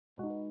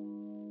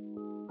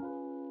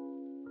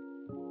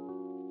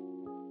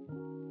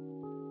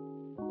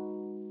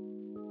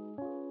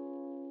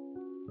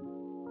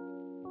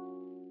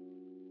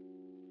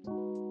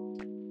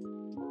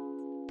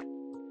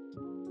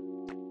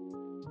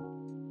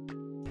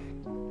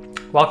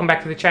Welcome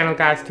back to the channel,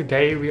 guys.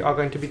 Today we are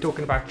going to be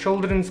talking about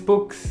children's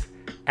books,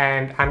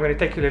 and I'm going to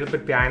take you a little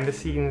bit behind the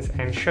scenes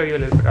and show you a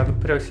little bit of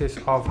the process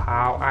of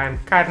how I'm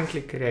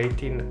currently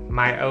creating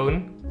my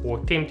own, or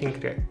attempting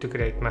to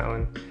create my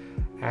own.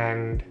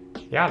 And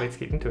yeah, let's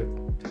get into it.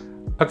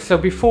 Okay, so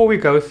before we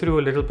go through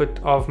a little bit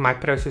of my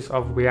process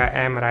of where I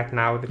am right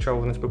now with the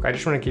children's book, I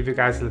just want to give you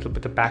guys a little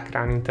bit of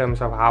background in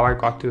terms of how I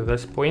got to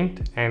this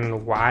point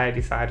and why I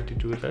decided to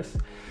do this.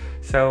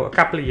 So a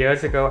couple of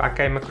years ago, I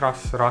came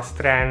across Ross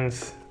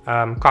Strand's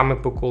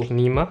comic book called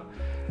Nima,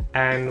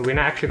 and when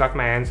I actually got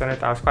my hands on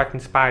it, I was quite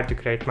inspired to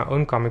create my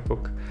own comic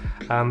book.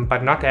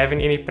 But not having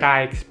any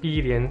prior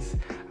experience,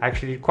 I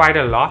actually did quite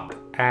a lot,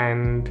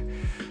 and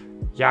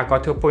yeah, I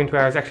got to a point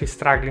where I was actually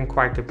struggling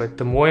quite a bit.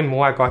 The more and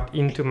more I got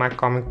into my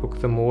comic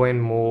book, the more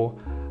and more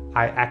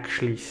I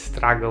actually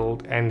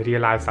struggled and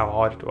realized how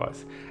hard it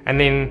was. And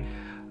then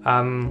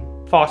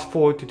fast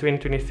forward to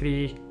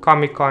 2023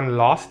 Comic-Con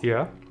last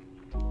year,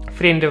 a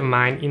friend of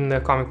mine in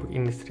the comic book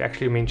industry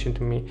actually mentioned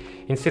to me,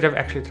 instead of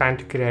actually trying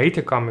to create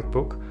a comic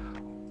book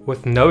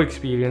with no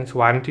experience,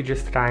 why don't you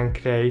just try and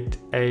create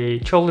a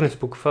children's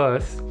book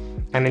first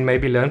and then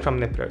maybe learn from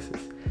their process.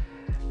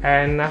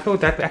 And I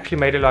thought that actually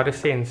made a lot of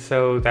sense.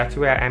 So that's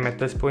where I am at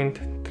this point,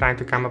 trying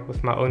to come up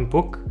with my own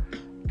book.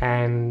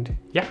 And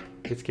yeah,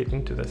 let's get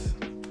into this.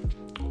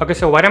 Okay,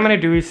 so what I'm going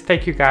to do is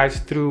take you guys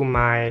through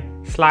my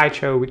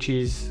slideshow, which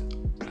is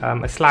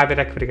a slide that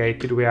I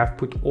created where I've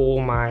put all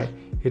my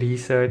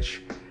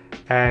research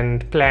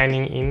and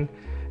planning in,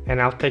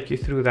 and I'll take you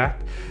through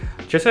that.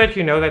 Just so that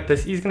you know that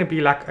this is going to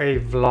be like a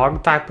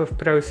vlog type of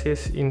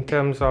process in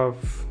terms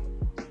of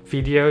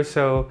video.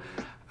 So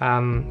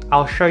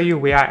I'll show you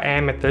where I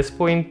am at this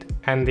point,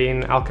 and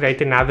then I'll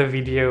create another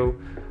video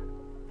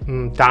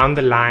down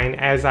the line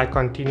as I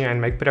continue and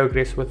make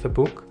progress with the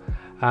book.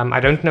 I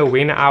don't know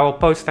when I will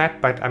post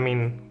that, but I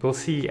mean, we'll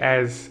see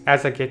as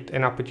I get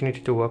an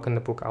opportunity to work on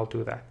the book, I'll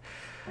do that.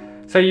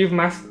 So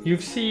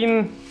you've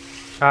seen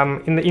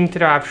in the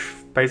intro,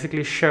 I've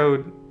basically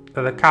showed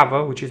the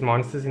cover, which is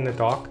Monsters in the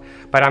Dark,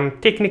 but I'm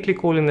technically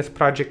calling this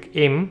Project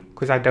M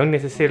because I don't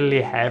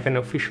necessarily have an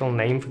official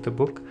name for the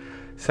book.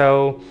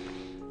 So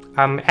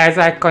as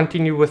I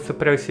continue with the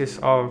process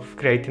of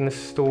creating the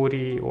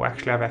story, or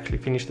actually I've actually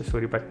finished the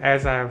story, but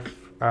as I've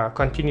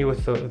continue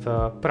with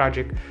the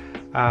project,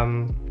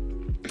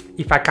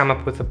 if I come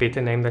up with a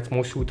better name that's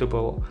more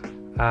suitable,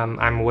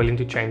 I'm willing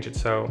to change it.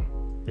 So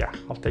yeah,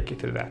 I'll take you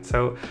through that.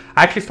 So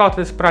I actually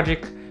started this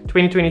project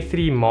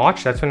 2023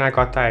 March. That's when I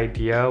got the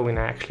idea, when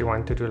I actually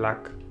wanted to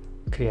like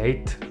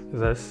create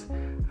this.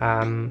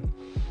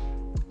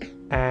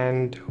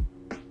 And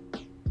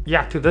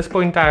yeah, to this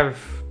point I've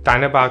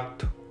done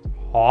about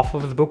half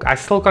of the book. I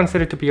still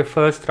consider it to be a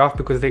first draft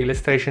because the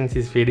illustrations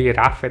is very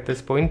rough at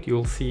this point,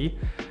 you'll see.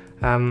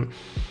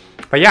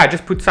 But yeah, I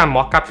just put some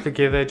mock-ups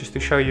together just to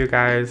show you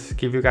guys,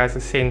 give you guys a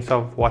sense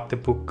of what the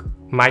book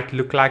might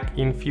look like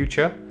in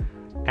future.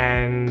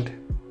 And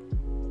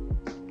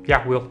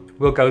yeah,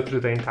 we'll go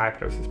through the entire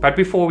process. But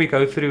before we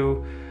go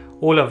through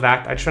all of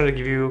that, I just want to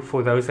give you,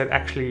 for those that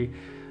actually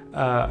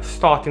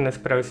start in this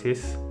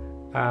process,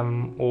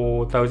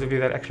 or those of you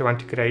that actually want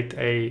to create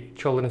a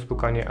children's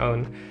book on your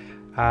own,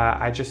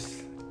 I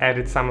just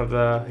added some of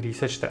the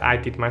research that I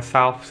did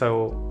myself,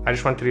 so I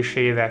just wanted to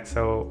share that,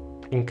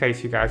 so in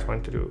case you guys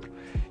want to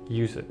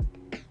use it.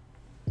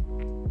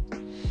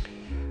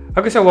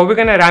 Okay, so what we're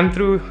gonna run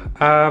through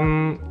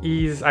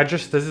is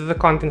this is the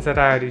contents that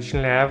I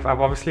originally have.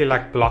 I've obviously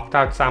like blocked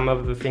out some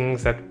of the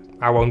things that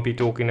I won't be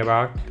talking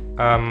about,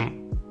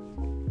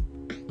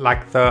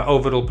 like the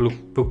overall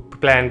book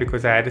plan,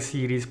 because I had a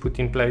series put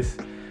in place.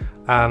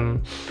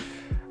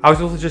 I was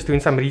also just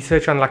doing some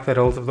research on like the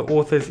roles of the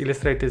authors,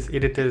 illustrators,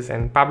 editors,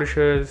 and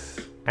publishers,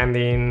 and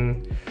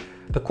then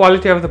the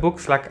quality of the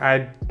books. Like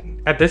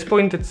at this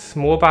point, it's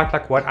more about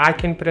like what I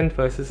can print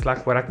versus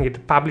like what I can get the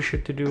publisher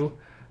to do.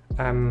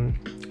 And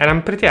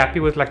I'm pretty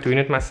happy with like doing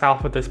it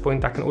myself at this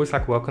point. I can always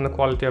like work on the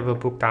quality of the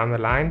book down the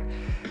line.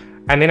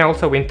 And then I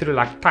also went through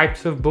like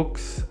types of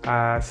books.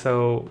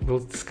 So we'll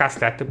discuss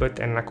that a bit,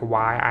 and like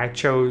why I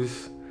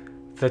chose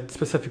the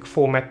specific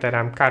format that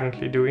I'm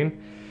currently doing.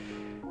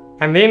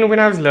 And then when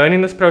I was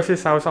learning this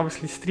process, I was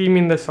obviously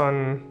streaming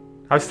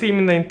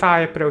the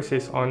entire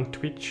process on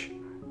Twitch,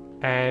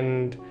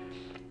 and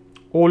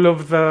all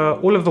of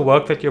the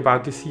work that you're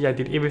about to see, I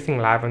did everything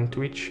live on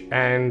Twitch.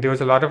 And there was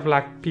a lot of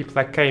like people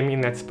that came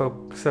in that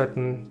spoke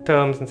certain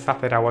terms and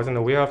stuff that I wasn't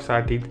aware of, so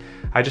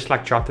I just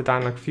like jotted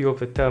down like a few of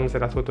the terms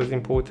that I thought was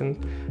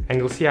important, and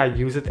you'll see I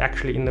use it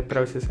actually in the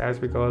process as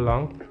we go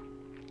along.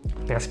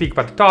 Now I speak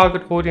about the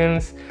target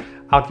audience.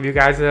 I'll give you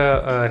guys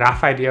a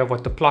rough idea of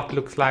what the plot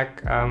looks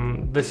like.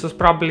 This is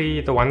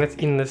probably the one that's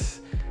in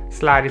this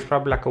slide is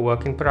probably like a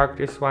work in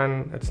progress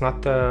one. It's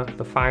not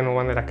the final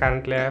one that I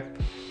currently have.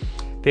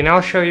 Then I'll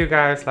show you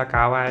guys like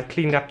how I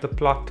cleaned up the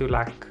plot to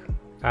like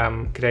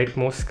create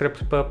more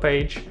scripts per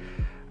page.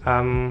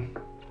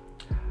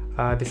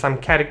 There's some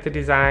character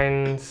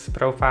designs,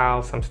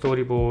 profiles, some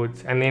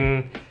storyboards, and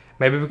then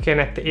maybe we can,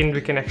 at the end,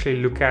 we can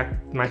actually look at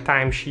my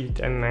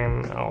timesheet, and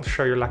then I'll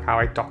show you like how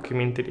I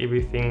documented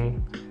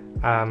everything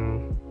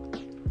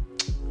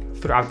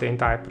throughout the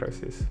entire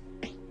process.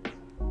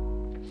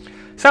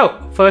 So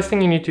first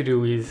thing you need to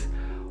do is,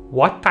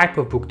 what type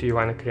of book do you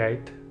want to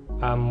create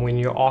when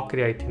you are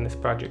creating this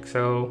project?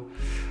 So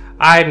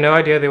I had no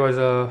idea there was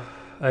a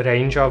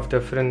range of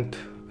different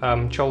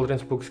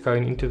children's books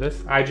going into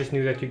this. I just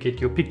knew that you get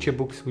your picture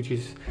books, which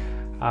is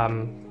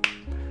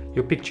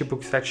your picture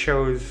books that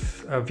shows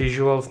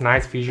visuals,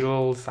 nice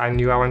visuals. I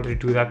knew I wanted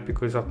to do that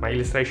because of my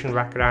illustration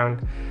background.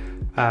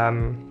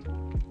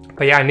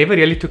 But yeah, I never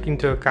really took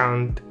into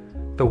account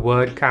the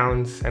word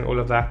counts and all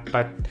of that.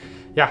 But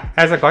yeah,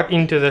 as I got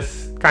into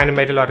this, kind of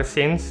made a lot of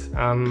sense.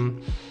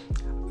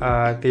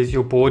 There's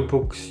your board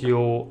books,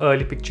 your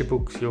early picture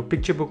books, your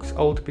picture books,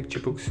 old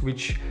picture books,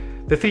 which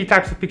the 3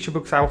 types of picture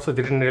books I also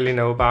didn't really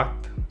know about.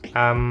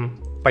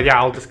 But yeah,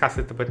 I'll discuss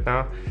it a bit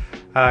now.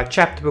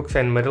 Chapter books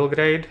and middle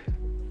grade.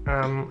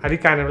 I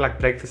did kind of like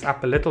break this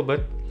up a little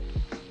bit.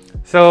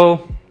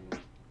 So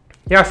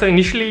yeah, so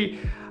initially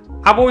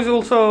I've always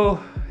also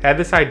had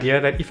this idea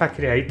that if I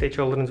create a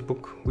children's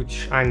book,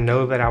 which I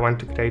know that I want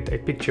to create a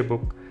picture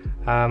book,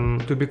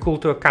 it would be cool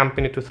to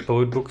accompany it with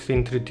board books to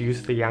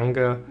introduce the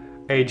younger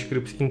age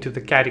groups into the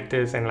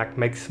characters and like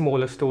make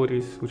smaller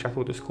stories, which I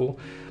thought was cool.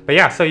 But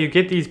yeah, so you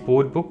get these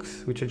board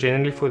books, which are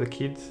generally for the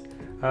kids.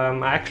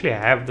 I actually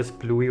have this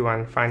bluey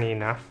one, funny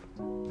enough.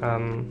 Let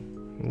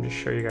me just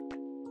show you guys.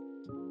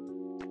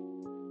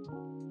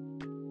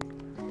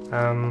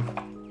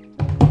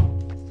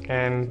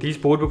 And these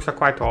board books are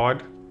quite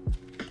hard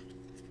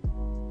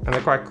and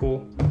they're quite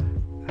cool.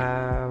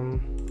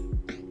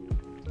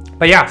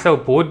 But yeah, so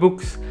board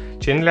books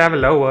generally have a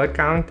low word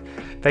count.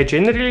 They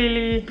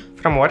generally,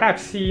 from what I've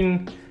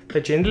seen,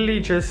 they're generally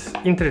just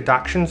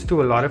introductions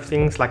to a lot of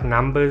things like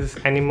numbers,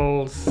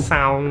 animals,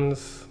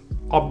 sounds,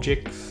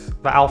 objects,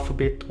 the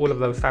alphabet, all of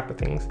those type of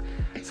things.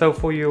 So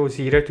for your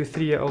 0 to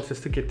 3-year-olds,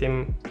 just to get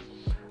them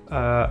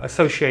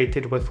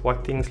associated with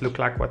what things look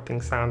like, what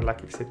things sound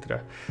like,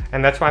 etc.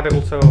 And that's why they're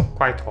also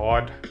quite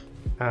hard,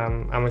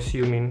 I'm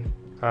assuming,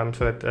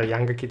 so that the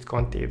younger kids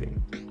can't tear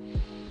them.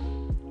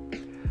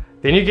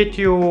 Then you get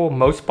your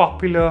most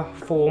popular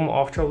form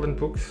of children's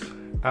books,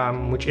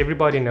 which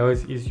everybody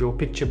knows is your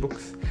picture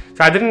books.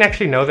 So I didn't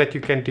actually know that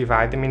you can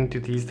divide them into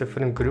these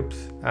different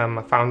groups.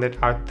 I found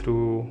that out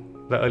through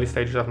the early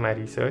stages of my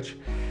research.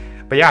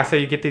 But yeah, so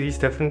you get these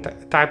different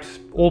types,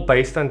 all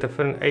based on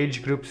different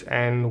age groups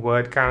and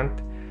word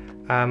count.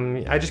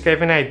 I just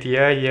gave an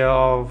idea here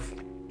of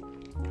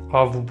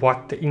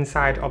what the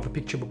inside of a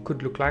picture book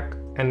could look like,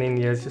 and then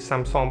here's just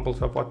some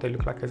samples of what they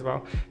look like as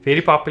well.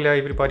 Very popular,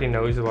 everybody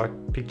knows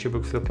what picture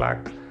books look like.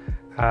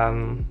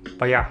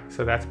 But yeah,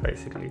 so that's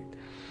basically it.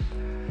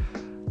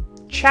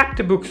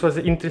 Chapter books was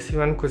an interesting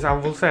one because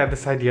I've also had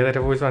this idea that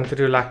I've always wanted to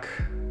do, like,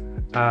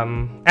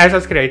 as I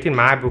was creating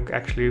my book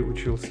actually,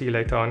 which you'll see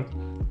later on,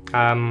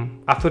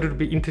 I thought it would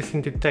be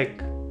interesting to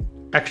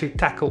actually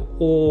tackle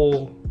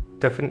all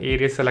different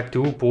areas. So like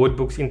do board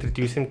books,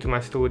 introduce them to my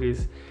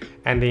stories,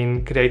 and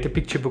then create a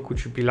picture book,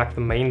 which would be like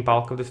the main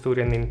bulk of the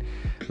story, and then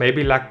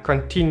maybe like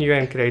continue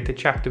and create a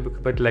chapter book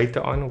a bit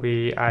later on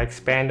where I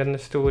expand on the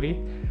story.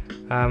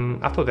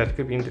 I thought that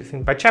could be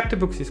interesting. But chapter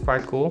books is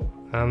quite cool.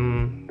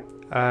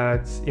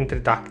 It's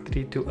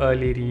introductory to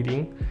early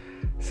reading,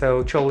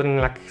 so children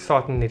like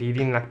starting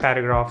reading like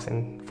paragraphs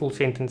and full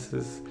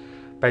sentences,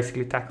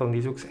 basically tackling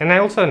these books. And I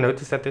also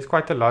noticed that there's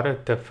quite a lot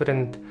of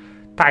different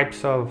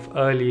types of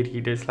early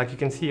readers. Like you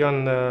can see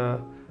on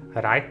the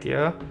right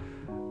here,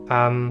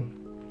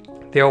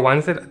 there are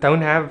ones that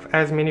don't have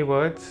as many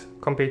words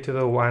compared to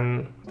the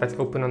one that's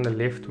open on the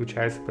left, which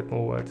has a bit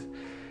more words.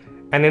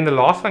 And then the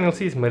last one you'll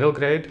see is middle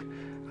grade.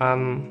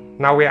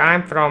 Now where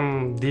I'm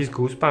from, these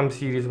Goosebumps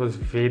series was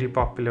very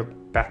popular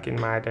back in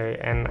my day,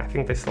 and I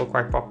think they're still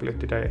quite popular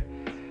today.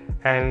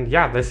 And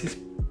yeah, this is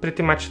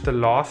pretty much the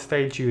last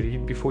stage you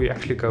read before you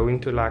actually go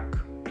into like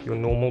your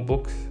normal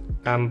books.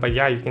 But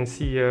yeah, you can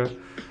see there's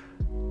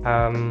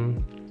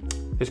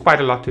quite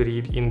a lot to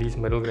read in these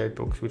middle grade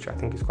books, which I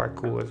think is quite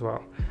cool as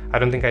well. I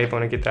don't think I even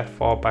want to get that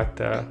far, but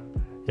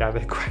yeah,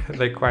 they're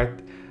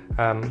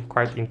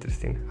quite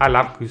interesting. I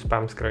love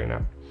Goosebumps growing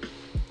up.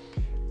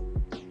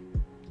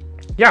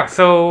 Yeah,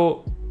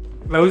 so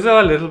those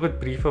are a little bit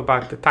brief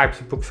about the types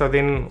of books. So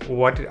then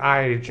what did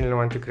I originally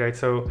want to create?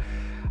 So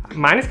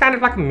mine is kind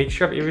of like a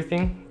mixture of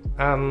everything,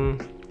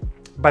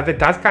 but it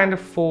does kind of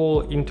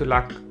fall into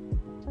like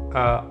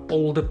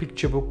older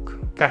picture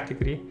book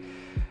category.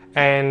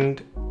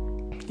 And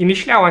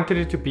initially I wanted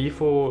it to be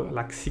for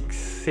like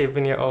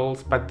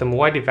 6-7-year-olds, but the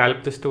more I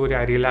developed the story,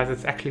 I realized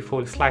it's actually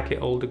for a slightly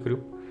older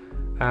group.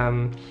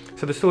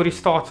 So the story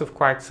starts off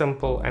quite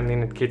simple, and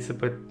then it gets a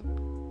bit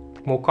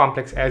more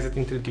complex as it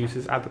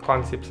introduces other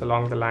concepts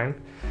along the line.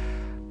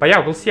 But yeah,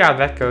 we'll see how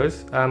that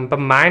goes. But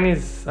mine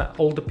is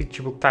older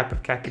picture book type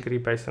of category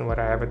based on what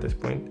I have at this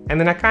point. And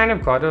then I kind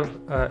of got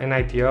an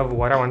idea of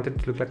what I wanted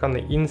to look like on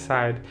the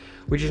inside,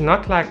 which is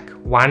not like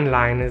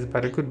one-liners,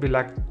 but it could be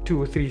like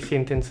 2 or 3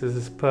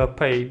 sentences per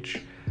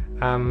page.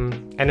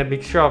 and a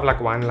mixture of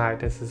like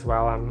one-liners as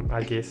well,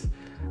 I guess.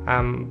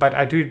 But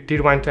I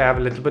did want to have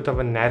a little bit of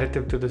a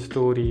narrative to the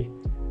story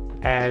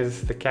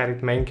as the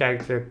main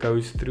character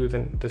goes through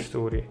the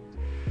story.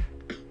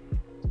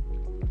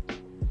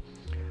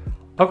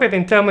 Okay,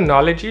 then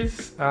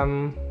terminologies.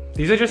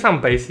 These are just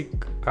some basic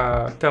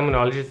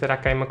terminologies that I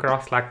came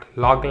across, like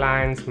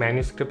loglines,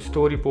 manuscript,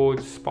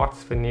 storyboards,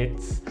 spots,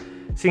 vignettes,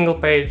 single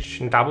page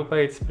and double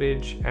page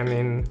spreads, and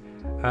then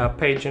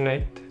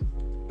paginate,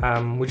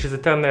 which is a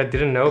term that I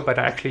didn't know, but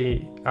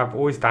I've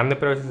always done the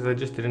process, I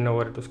just didn't know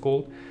what it was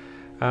called.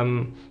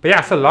 But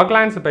yeah, so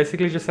loglines are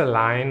basically just a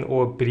line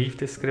or a brief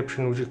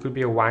description, which could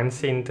be a one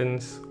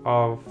sentence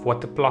of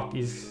what the plot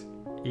is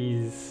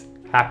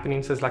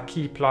happening. So it's like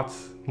key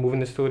plots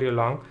moving the story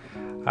along.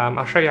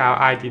 I'll show you how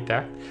I did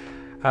that.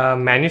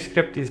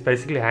 Manuscript is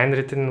basically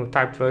handwritten or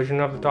typed version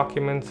of the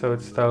document, so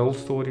it's the whole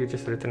story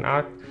just written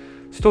out.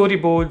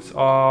 Storyboards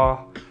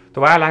are, the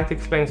way I like to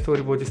explain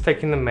storyboards is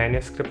taking the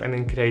manuscript and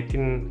then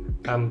creating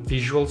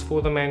visuals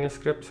for the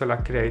manuscript. So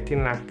like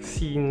creating like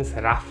scenes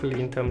roughly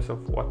in terms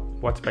of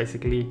what's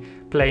basically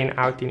playing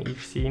out in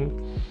each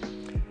scene.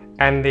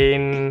 And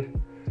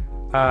then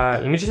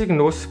let me just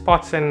ignore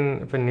spots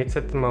and vignettes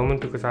at the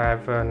moment because I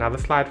have another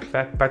slide for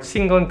that. But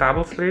single and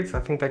double spreads,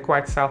 I think they're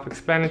quite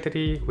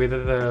self-explanatory,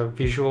 whether the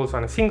visuals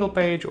on a single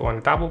page or on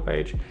a double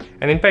page.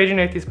 And then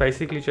paginate is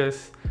basically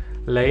just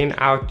laying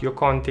out your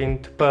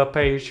content per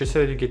page, just so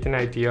that you get an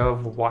idea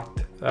of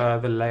what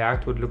the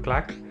layout would look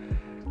like.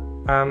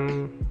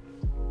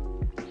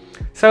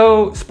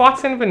 So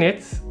spots and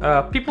vignettes,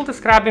 people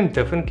describe them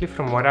differently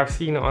from what I've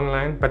seen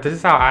online, but this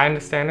is how I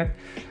understand it.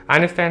 I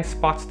understand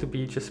spots to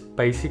be just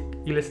basic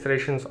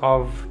illustrations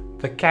of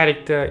the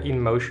character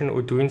in motion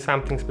or doing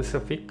something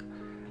specific,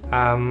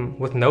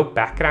 with no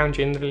background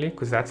generally,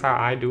 because that's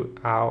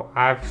how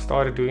I've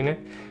started doing it.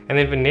 And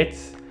then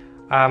vignettes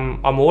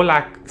are more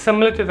like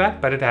similar to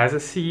that, but it has a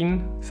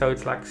scene, so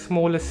it's like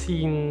smaller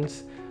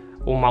scenes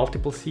or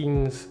multiple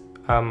scenes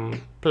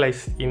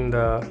placed on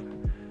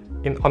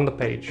the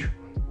page.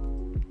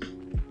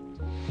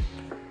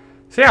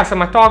 So yeah, so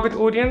my target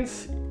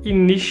audience,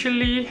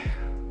 initially,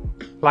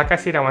 like I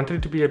said, I wanted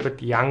it to be a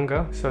bit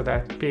younger so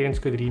that parents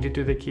could read it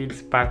to the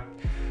kids, but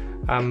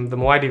the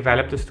more I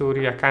developed the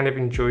story, I kind of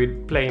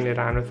enjoyed playing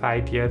around with the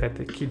idea that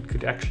the kid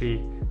could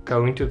actually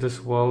go into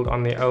this world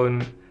on their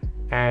own.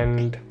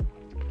 And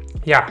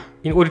yeah,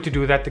 in order to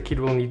do that, the kid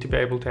will need to be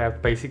able to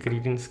have basic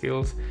reading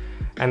skills.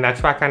 And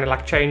that's why I kind of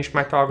like changed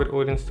my target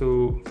audience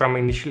from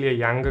initially a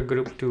younger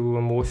group to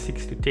a more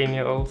 6 to 10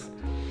 year olds.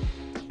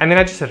 And then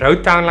I just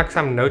wrote down like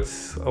some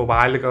notes a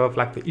while ago of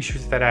like the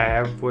issues that I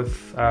have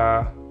with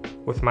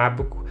my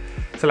book.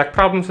 So like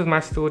problems with my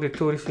story, the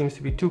story seems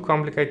to be too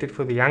complicated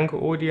for the younger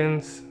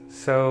audience.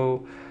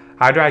 So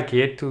how do I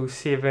get to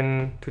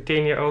 7 to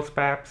 10 year olds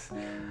perhaps?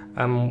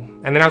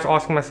 And then I was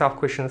asking myself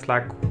questions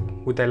like,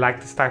 would they like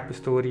this type of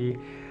story?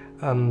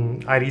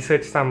 I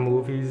researched some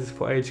movies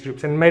for age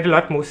groups and it made a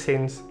lot more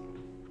sense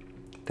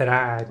that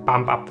I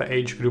bump up the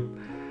age group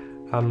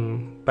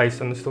based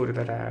on the story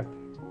that I have.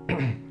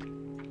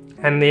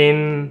 And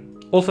then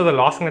also the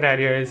last thing that I had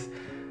here is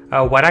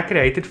what I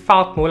created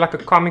felt more like a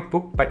comic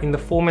book, but in the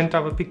format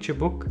of a picture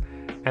book.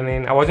 And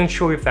then I wasn't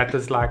sure if that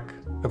was like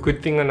a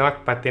good thing or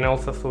not, but then I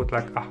also thought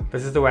like,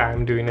 this is the way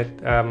I'm doing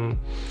it.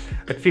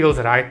 It feels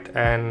right,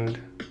 and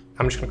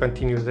I'm just gonna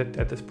continue with it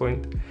at this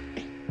point.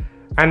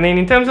 And then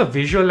in terms of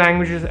visual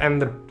languages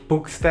and the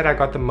books that I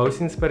got the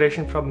most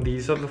inspiration from,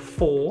 these are the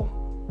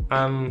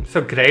 4. So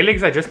Grey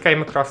Legs I just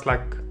came across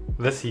like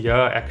this year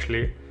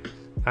actually,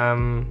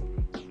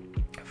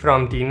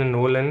 from Dina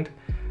Norland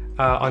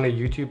on a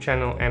YouTube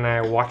channel, and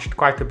I watched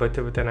quite a bit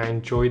of it and I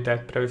enjoyed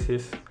that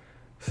process.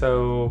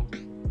 So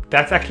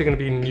that's actually going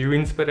to be new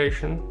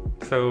inspiration.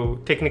 So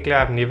technically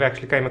I've never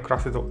actually came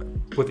across it.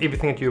 With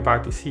everything that you're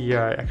about to see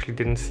here, I actually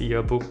didn't see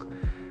your book.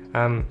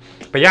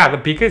 But yeah, the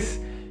biggest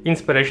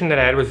inspiration that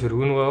I had was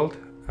RuneWorld.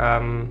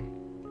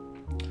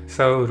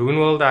 So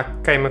RuneWorld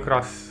I came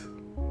across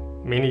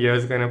many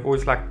years ago and I've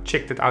always like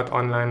checked it out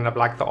online, and I've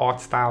liked the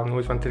art style and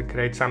always wanted to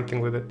create something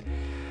with it.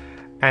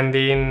 And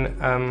then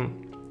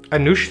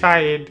Anush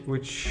Syed,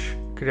 which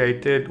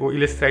created or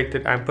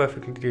illustrated I'm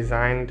Perfectly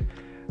Designed,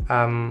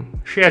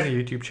 she has a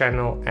YouTube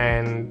channel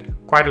and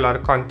quite a lot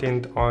of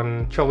content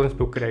on children's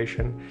book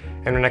creation.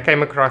 And when I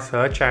came across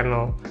her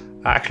channel,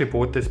 I actually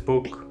bought this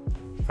book,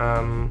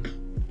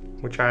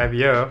 which I have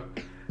here.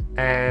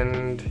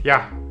 And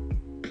yeah,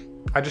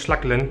 I just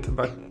like learned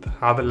about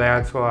how the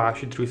layouts were, how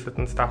she drew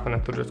certain stuff, and I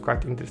thought it was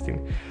quite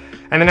interesting.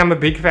 And then I'm a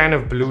big fan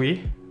of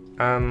Bluey.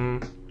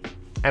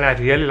 And I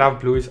really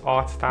love Bluey's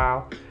art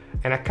style,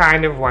 and I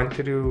kind of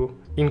wanted to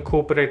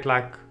incorporate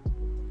like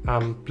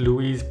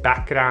Bluey's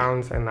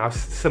backgrounds and how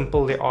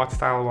simple the art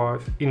style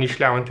was.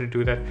 Initially I wanted to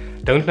do that.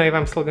 Don't know if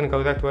I'm still going to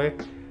go that way,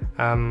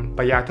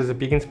 but yeah, it was a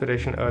big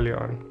inspiration early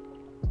on.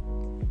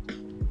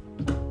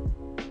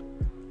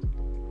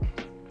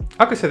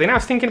 Okay, so then I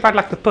was thinking about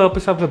like the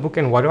purpose of the book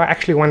and what do I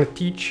actually want to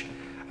teach.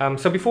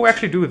 So before we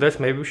actually do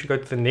this, maybe we should go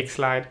to the next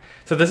slide.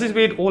 So this is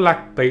where it all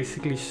like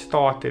basically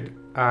started.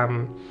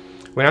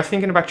 when I was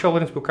thinking about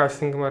children's book, I was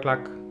thinking about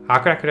like, how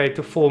could I create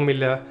a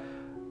formula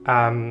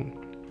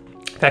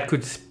that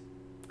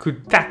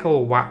could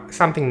tackle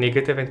something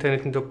negative and turn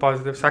it into a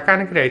positive. So I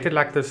kind of created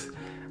like this.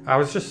 I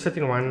was just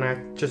sitting one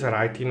night just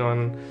writing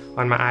on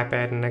my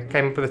iPad, and I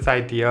came up with this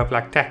idea of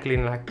like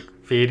tackling like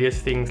various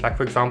things, like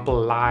for example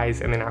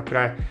lies, and then how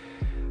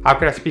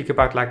could I speak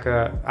about like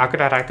how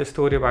could I write a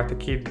story about a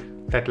kid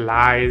that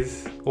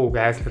lies or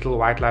has little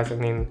white lies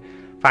and then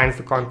finds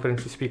the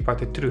confidence to speak about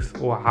the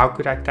truth, or how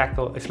could I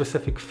tackle a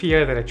specific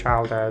fear that a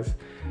child has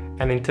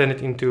and then turn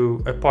it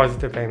into a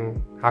positive,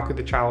 and how could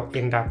the child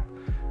end up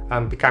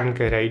becoming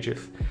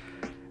courageous.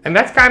 And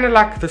that's kind of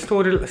like the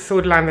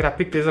storyline that I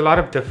picked. There's a lot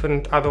of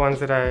different other ones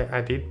that I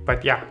did,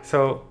 but yeah,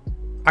 so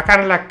I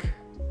kind of like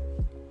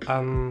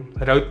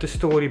wrote the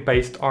story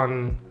based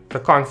on the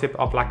concept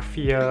of like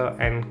fear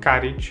and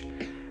courage,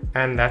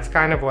 and that's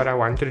kind of what I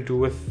wanted to do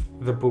with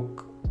the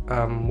book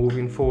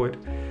moving forward.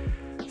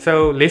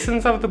 So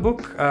lessons of the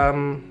book,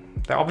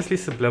 they're obviously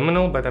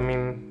subliminal, but I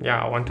mean,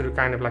 yeah, I wanted to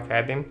kind of like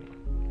add them.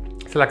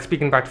 So like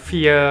speaking about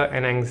fear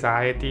and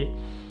anxiety,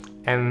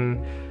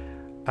 and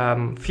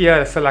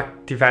fear, so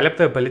like develop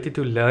the ability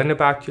to learn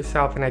about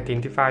yourself and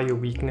identify your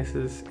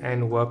weaknesses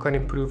and work on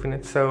improving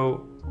it.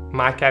 So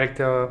my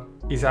character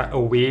is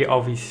aware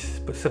of his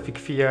specific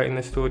fear in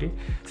the story.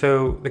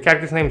 So the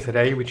character's name is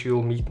Ray, which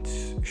you'll meet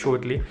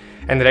shortly,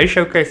 and Ray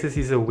showcases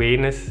his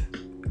awareness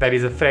that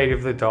he's afraid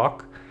of the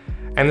dark,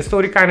 and the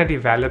story kind of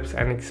develops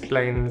and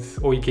explains,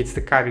 or he gets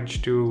the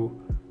courage to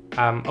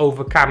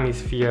overcome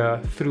his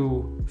fear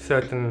through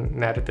certain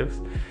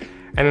narratives.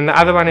 And then the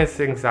other one is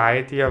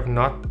anxiety of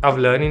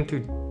learning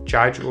to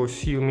judge or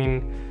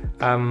assuming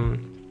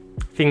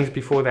things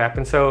before they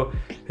happen. So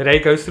Ray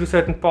goes through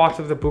certain parts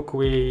of the book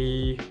where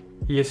he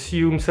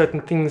assumes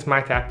certain things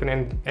might happen,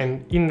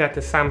 and in that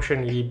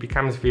assumption he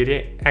becomes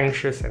very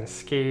anxious and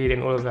scared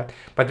and all of that,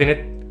 but then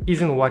it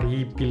isn't what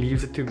he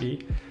believes it to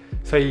be.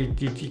 So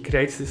he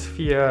creates this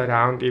fear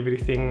around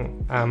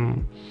everything,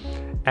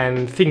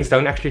 and things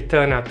don't actually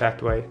turn out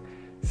that way.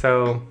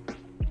 So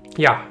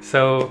yeah,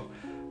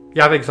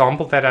 the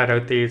example that I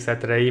wrote there is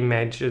that Ray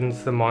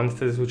imagines the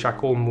monsters, which I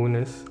call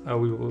mooners.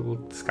 We'll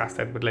discuss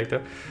that a bit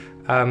later.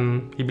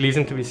 He believes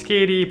them to be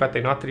scary, but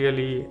they're not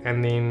really,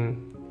 and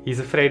then he's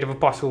afraid of a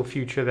possible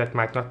future that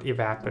might not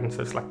ever happen.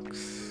 So it's like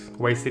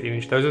wasted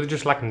energy. Those are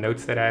just like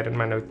notes that I had in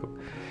my notebook.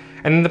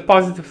 And then the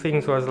positive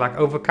things was like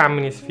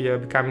overcoming his fear,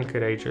 becoming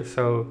courageous.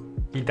 So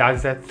he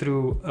does that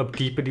through a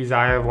deeper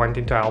desire of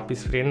wanting to help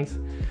his friends.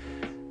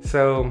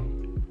 So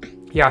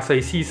yeah, so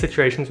he sees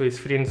situations where his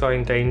friends are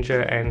in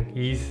danger, and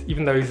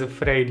even though he's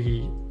afraid,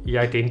 he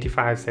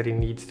identifies that he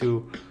needs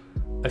to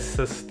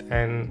assist,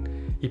 and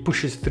he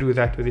pushes through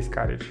that with his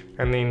courage.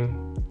 And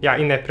then yeah,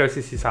 in that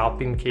process he's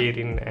helping,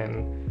 caring,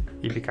 and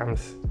he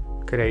becomes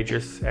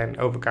courageous and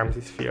overcomes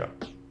his fear,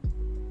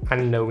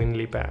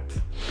 unknowingly perhaps.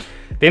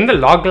 Then the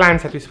log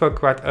lines that we spoke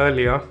about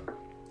earlier.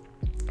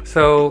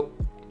 So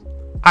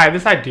I have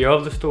this idea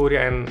of the story,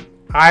 and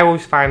I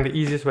always find the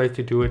easiest way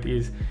to do it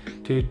is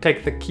to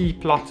take the key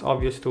plots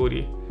of your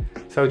story.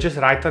 So just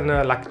write on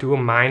do a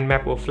mind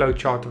map or flow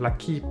chart of like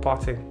key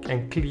plots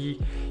and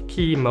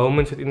key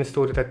moments within the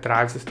story that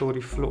drives the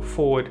story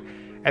forward.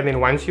 And then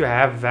once you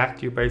have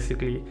that, you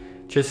basically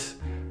just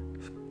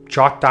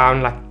jot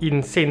down like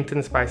in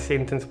sentence by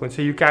sentence point.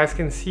 So you guys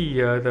can see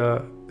here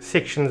the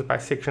sections by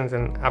sections,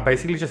 and I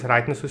basically just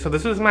write in the story. So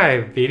this was my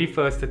very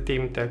first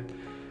attempt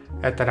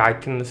at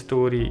writing the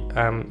story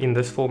in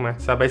this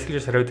format. So I basically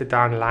just wrote it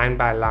down line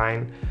by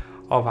line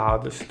of how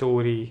the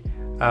story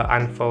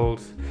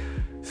unfolds.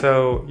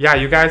 So yeah,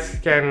 you guys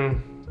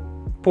can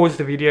pause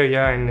the video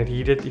here and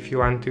read it if you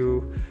want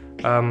to.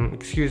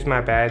 Excuse my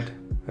bad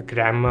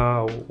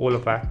grammar or all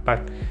of that,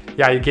 but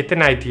yeah, you get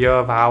an idea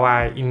of how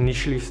I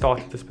initially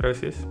started this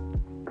process.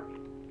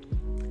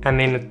 And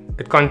then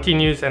it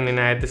continues, and then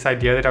I had this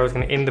idea that I was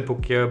going to end the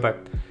book here,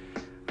 but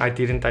I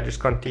didn't. I just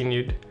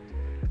continued.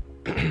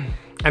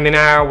 And then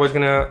I was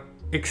going to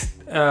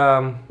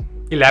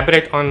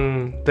elaborate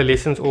on the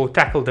lessons or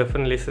tackle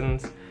different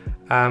lessons.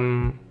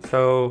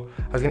 So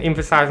I was going to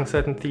emphasize on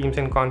certain themes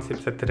and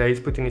concepts that Ray's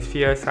putting his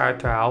fear aside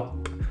to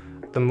help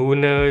the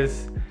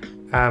mooners.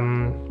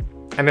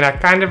 And then I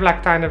kind of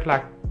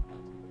like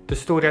the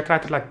story, I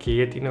tried to like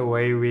get it in a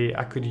way where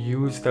I could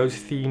use those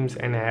themes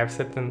and have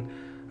certain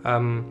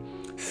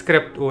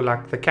script or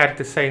like the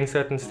characters saying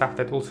certain stuff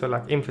that also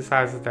like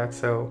emphasizes that.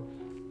 So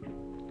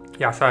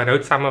yeah, so I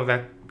wrote some of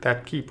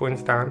that key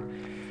points down.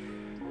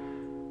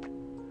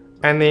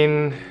 And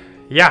then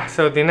yeah,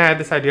 so then I had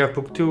this idea of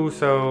book 2.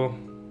 So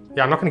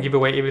yeah, I'm not going to give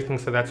away everything,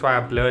 so that's why I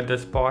blurred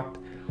this part.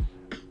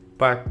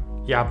 But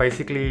yeah,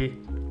 basically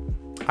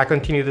I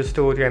continue the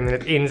story, and then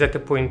it ends at the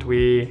point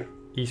where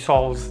he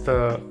solves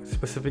the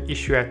specific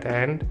issue at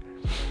hand.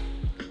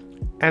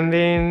 And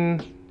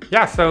then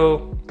yeah,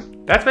 so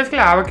that's basically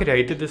how I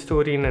created the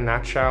story in a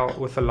nutshell,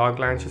 with the log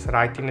lines, just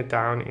writing it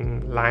down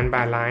in line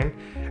by line.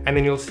 And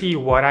then you'll see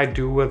what I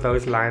do with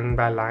those line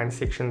by line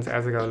sections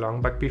as I go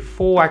along. But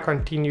before I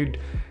continued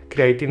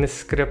creating the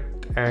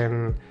script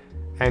and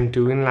and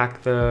doing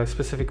like the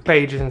specific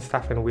pages and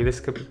stuff and where the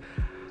script,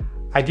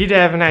 I did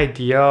have an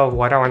idea of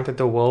what I wanted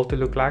the world to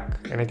look like,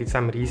 and I did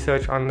some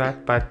research on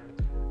that, but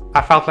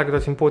I felt like it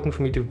was important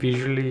for me to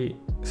visually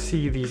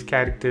see these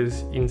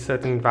characters in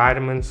certain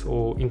environments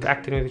or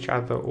interacting with each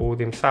other or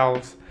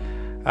themselves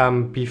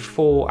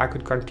before I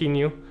could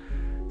continue.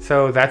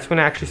 So that's when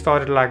I actually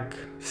started like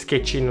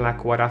sketching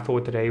like what I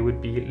thought Ray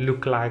would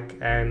look like,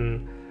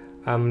 and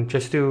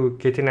just to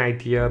get an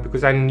idea,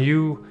 because I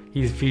knew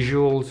his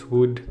visuals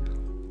would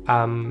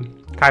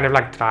kind of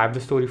like drive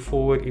the story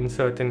forward in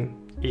certain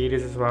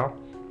areas as well.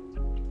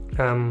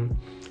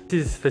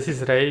 This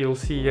is Ray. You'll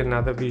see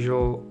another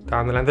visual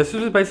down the line. This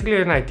was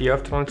basically an idea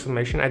of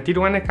transformation. I did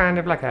want to kind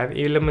of like have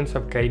elements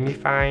of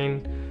gamifying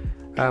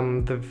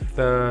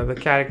the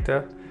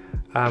character,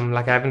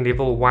 like having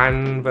level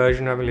 1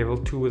 version of level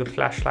 2 with a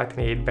flashlight and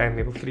a headband,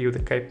 level 3 with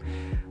a cape.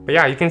 But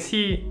yeah, you can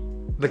see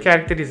the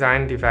character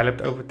design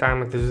developed over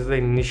time. Like this is the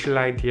initial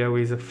idea where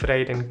he's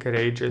afraid and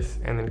courageous,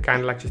 and then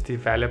kind of like just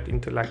developed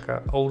into like an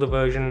older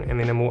version, and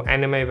then a more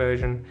anime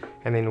version,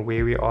 and then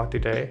where we are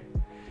today,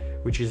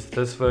 which is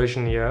this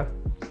version here.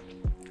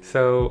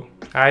 So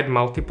I had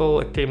multiple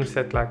attempts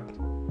at like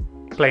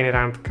playing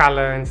around with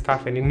color and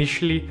stuff, and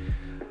initially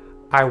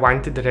I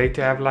wanted Ray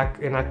to have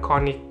like an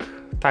iconic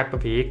type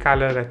of hair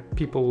color that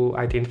people will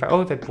identify.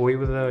 Oh, that boy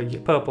with the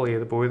purple hair,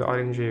 the boy with the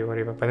orange hair, or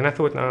whatever. But then I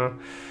thought, no,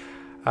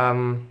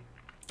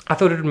 I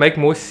thought it would make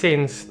more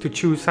sense to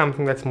choose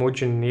something that's more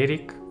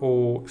generic,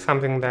 or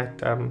something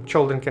that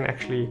children can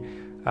actually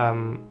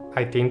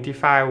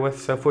identify with.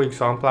 So for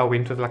example, I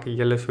went with like a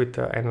yellow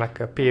sweater and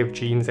like a pair of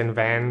jeans and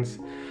Vans,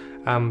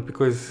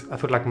 because I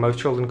thought like most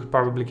children could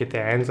probably get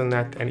their hands on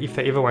that, and if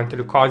they ever wanted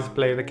to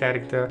cosplay the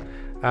character,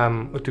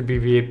 it would be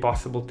very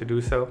possible to do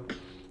so,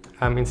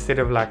 instead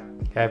of like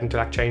having to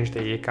like change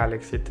the hair color,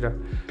 etc.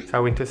 So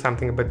I went to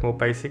something a bit more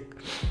basic.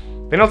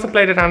 Then also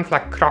played around with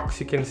like Crocs,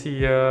 you can see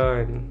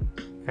here,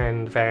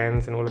 and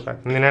Vans and all of that.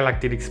 And then I like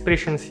did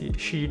expression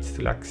sheets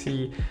to like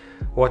see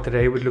what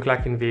Ray would look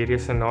like in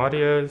various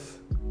scenarios.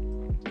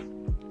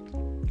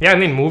 Yeah,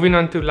 and then moving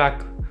on to like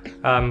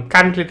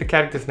currently the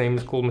character's name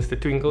is called Mr.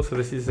 Twinkle, so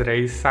this is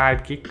Ray's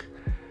sidekick,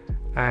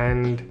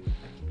 and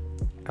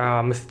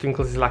Mr.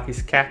 Twinkle is like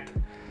his cat.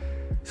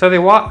 So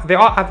there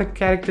are other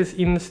characters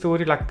in the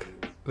story, like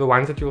the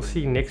ones that you'll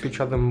see next, which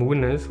are the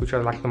Mooners, which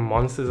are like the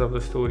monsters of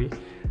the story,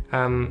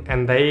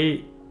 and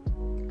they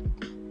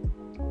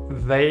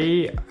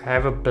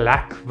have a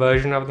black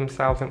version of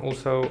themselves and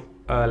also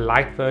a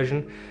light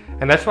version,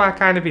 and that's why I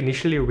kind of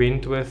initially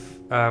went with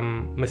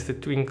Mr.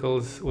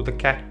 Twinkle's, or the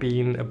cat,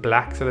 being a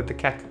black, so that the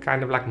cat could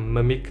kind of like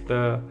mimic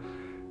the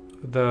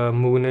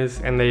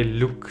Mooners and they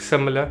look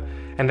similar,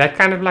 and that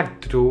kind of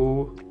like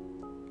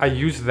I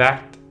used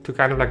that to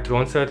kind of like draw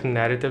on certain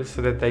narratives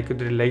so that they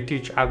could relate to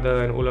each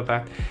other and all of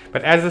that.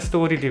 But as the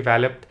story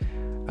developed,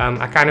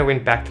 I kind of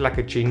went back to like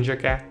a ginger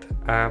cat,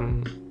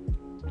 and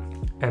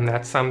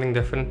that's something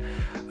different.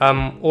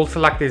 Also,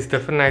 like there's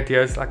different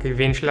ideas, like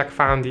eventually like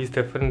found these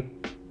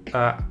different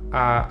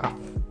I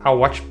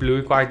watched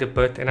Bluey quite a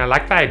bit, and I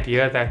liked the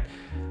idea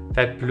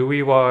that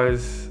Bluey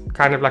was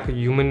kind of like a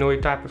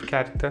humanoid type of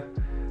character,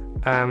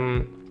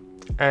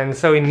 and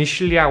so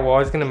initially I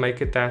was gonna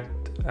make it that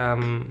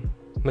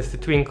Mr.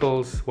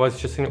 Twinkle's was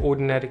just an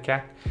ordinary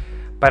cat,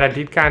 but I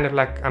did kind of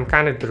like, I'm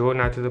kind of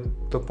drawn out to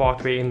the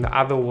part where in the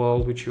other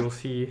world, which you'll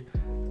see,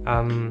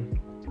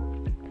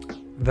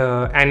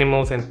 the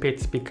animals and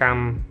pets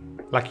become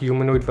like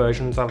humanoid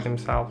versions of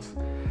themselves,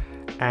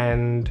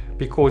 and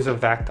because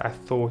of that I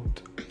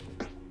thought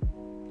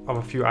of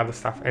a few other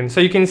stuff. And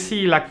so you can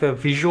see like the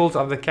visuals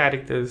of the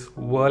characters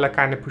were like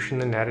kind of pushing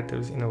the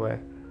narratives in a way.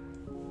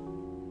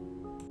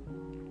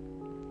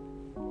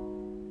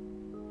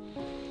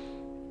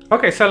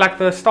 Okay, so like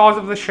the stars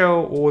of the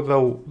show, or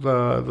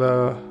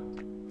the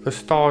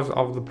stars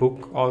of the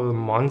book, are the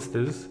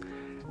monsters,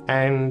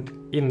 and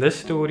in this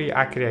story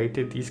I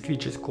created these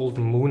creatures called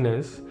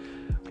Mooners,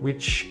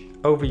 which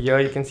over here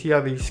you can see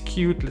are these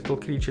cute little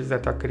creatures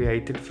that are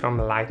created from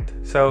light.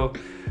 So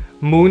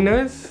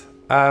Mooners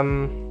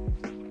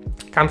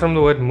comes from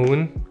the word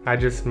moon. I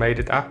just made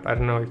it up, I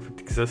don't know if it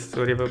exists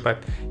or whatever,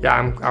 but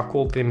yeah, I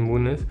called them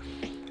Mooners.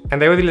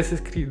 And they were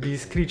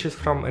these creatures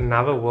from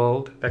another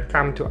world that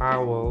come to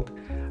our world,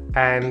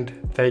 and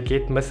they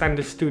get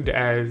misunderstood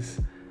as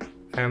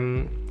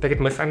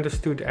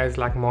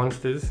like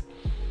monsters.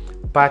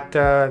 But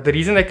the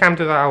reason they come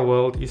to our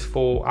world is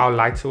for our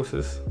light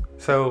sources.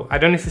 So I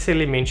don't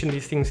necessarily mention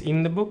these things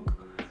in the book,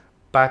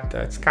 but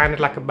it's kind of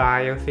like a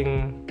bio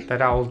thing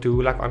that I'll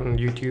do like on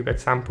YouTube at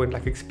some point,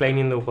 like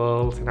explaining the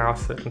worlds and how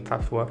certain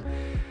stuff work.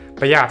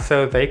 But yeah,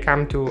 so they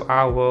come to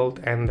our world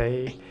and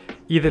they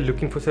either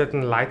looking for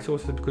certain light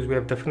sources, because we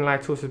have different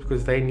light sources,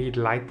 because they need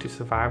light to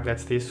survive,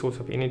 that's their source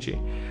of energy.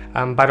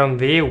 But on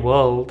their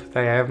world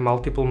they have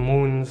multiple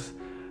moons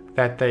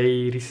that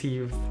they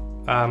receive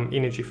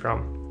energy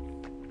from.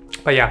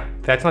 But yeah,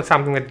 that's not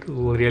something that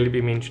will really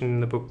be mentioned in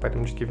the book, but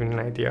I'm just giving an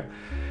idea.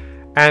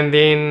 And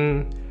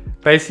then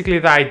basically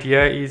the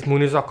idea is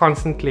Mooners are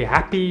constantly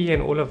happy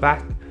and all of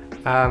that.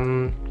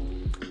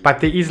 But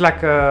there is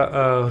like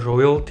a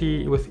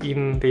royalty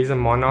within, there's a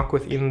monarch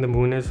within the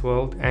Mooners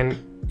world, and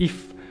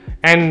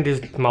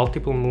there's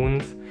multiple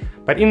moons.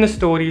 But in the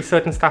story,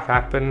 certain stuff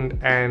happened,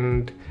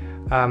 and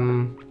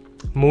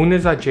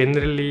Mooners are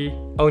generally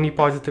only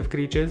positive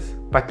creatures,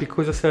 but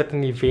because of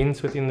certain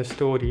events within the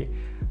story,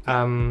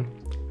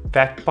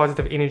 that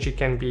positive energy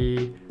can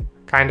be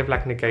kind of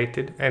like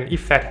negated, and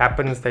if that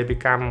happens, they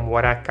become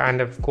what I kind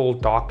of call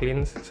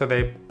darklings. So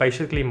they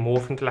basically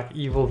morph into like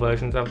evil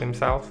versions of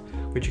themselves,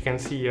 which you can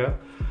see here.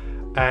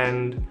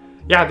 And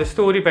yeah, the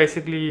story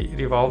basically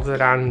revolves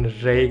around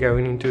Ray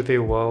going into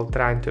their world,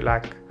 trying to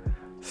like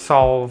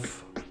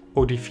solve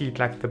or defeat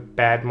like the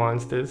bad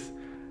monsters,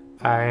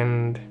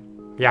 and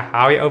yeah,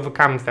 how he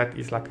overcomes that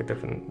is like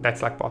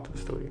that's like part of the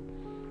story.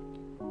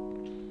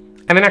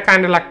 And then I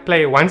kind of like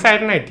once I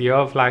had an idea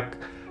of like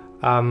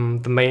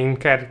the main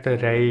character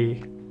Ray,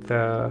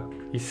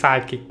 his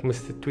sidekick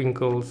Mr.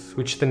 Twinkles,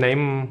 which the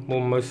name will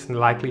most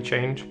likely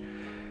change,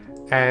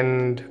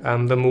 and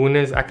the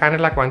Mooners, I kind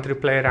of like wanted to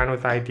play around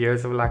with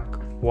ideas of like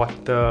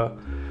what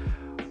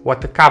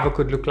the cover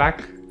could look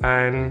like.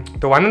 And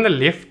the one on the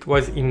left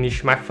was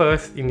my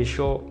first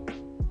initial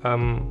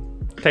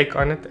take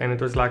on it, and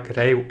it was like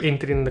Ray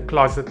entering the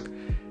closet,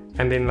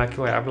 and then like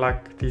you'll have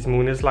like these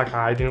Mooners like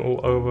hiding all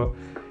over.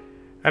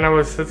 And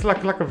it's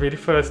like a very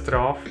first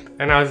draft,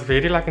 and I was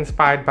very like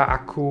inspired by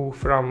Aku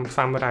from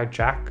Samurai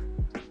Jack,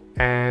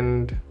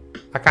 and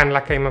I kind of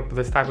like came up with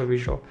this type of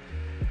visual.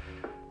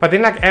 But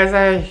then like as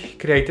I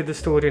created the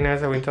story and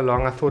as I went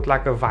along, I thought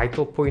like a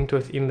vital point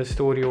within the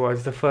story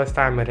was the first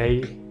time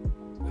Ray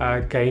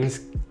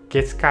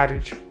gets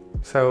courage.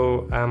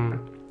 So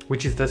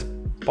which is this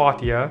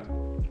part here.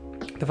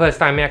 The first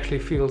time he actually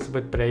feels a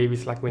bit brave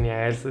is like when he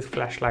has this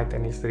flashlight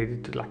and he's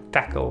ready to like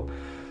tackle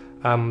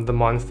the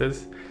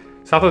monsters.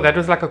 So I thought that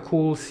was like a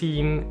cool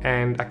scene,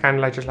 and I kind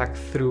of like just like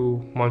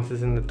threw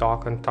Monsters in the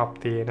Dark on top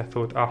there, and I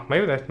thought, oh,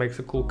 maybe that makes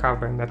a cool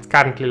cover, and that's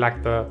currently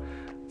like the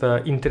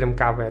interim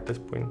cover at this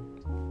point.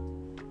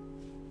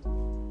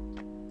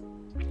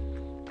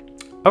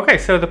 Okay,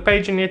 so the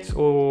paginates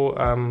or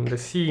the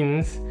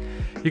scenes,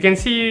 you can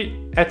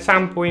see at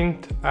some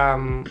point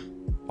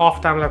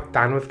after I'm like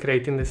done with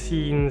creating the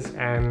scenes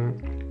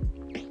and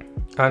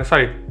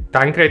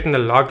done creating the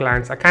log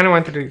lines, I kind of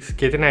wanted to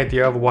get an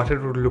idea of what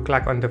it would look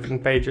like on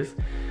different pages.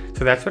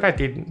 So that's what I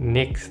did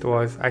next.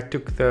 Was I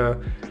took the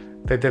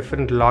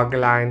different log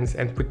lines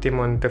and put them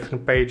on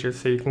different pages,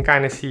 so you can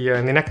kind of see.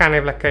 And then I kind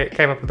of like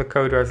came up with a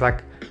code where I was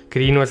like,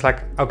 green was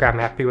like, okay, I'm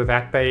happy with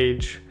that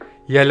page.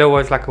 Yellow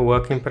was like a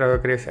work in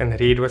progress, and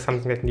red was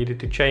something that needed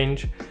to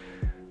change.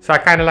 So I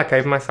kind of like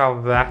gave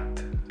myself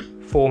that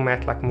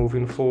format like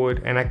moving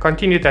forward, and I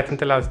continued that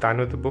until I was done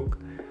with the book.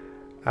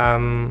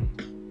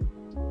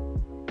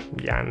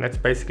 Yeah, and that's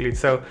basically it.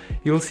 So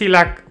you'll see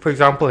like, for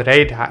example,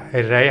 Ray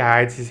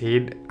hides his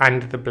head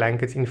under the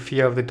blankets in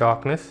fear of the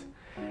darkness.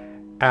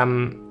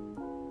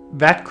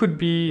 That could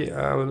be,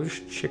 we'll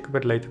check a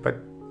bit later,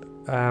 but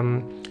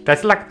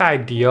that's like the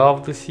idea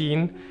of the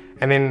scene.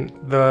 And then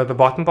the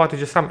bottom part is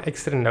just some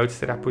extra notes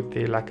that I put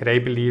there. Like Ray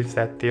believes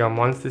that there are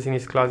monsters in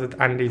his closet,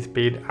 under his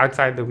bed,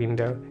 outside the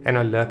window, and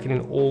are lurking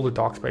in all the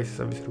dark spaces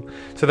of his room.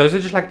 So those are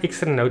just like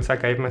extra notes I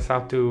gave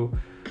myself to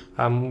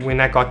when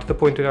I got to the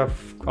point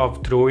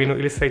of drawing or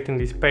illustrating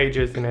these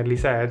pages, then at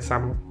least I had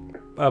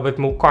a bit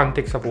more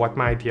context of what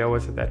my idea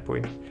was at that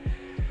point.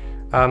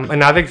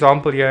 Another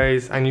example here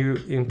is, I knew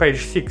in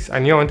page 6, I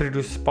knew I wanted to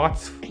do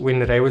spots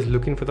when Ray was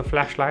looking for the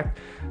flashlight.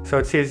 So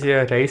it says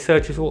here, Ray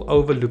searches all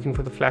over looking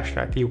for the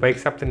flashlight. He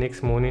wakes up the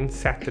next morning,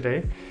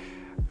 Saturday,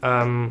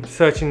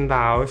 searching the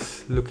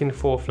house, looking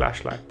for a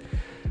flashlight.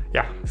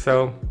 Yeah,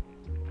 so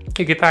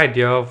you get the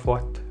idea of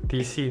what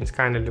these scenes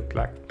kind of look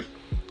like.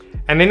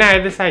 And then I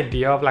had this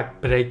idea of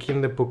like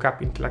breaking the book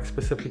up into like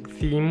specific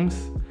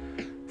themes.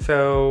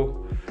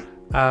 So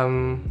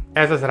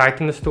as I was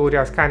writing the story,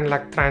 I was kind of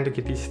like trying to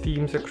get these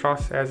themes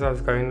across as I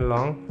was going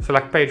along. So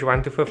like page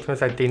 1 to 15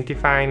 was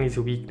identifying his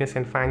weakness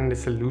and finding the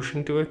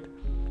solution to it.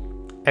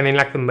 And then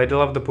like the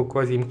middle of the book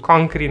was him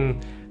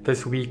conquering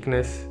this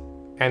weakness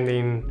and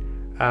then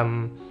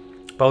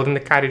building the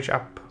courage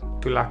up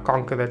to like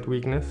conquer that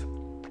weakness.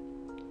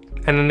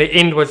 And then the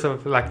end was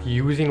of like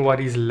using what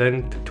he's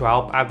learned to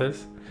help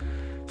others.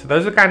 So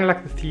those are kind of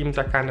like the themes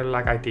I kind of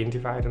like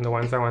identified and the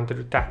ones I wanted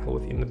to tackle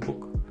within the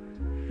book.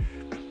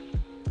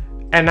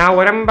 And now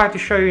what I'm about to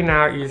show you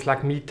now is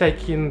like me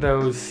taking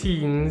those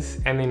scenes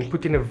and then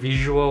putting a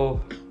visual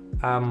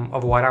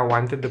of what I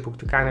wanted the book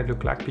to kind of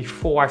look like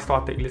before I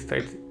start the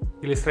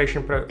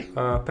illustration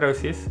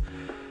process.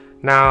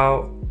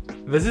 Now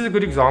this is a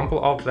good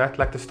example of that,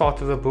 like the start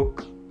of the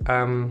book.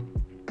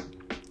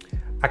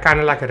 I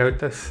kind of like wrote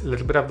this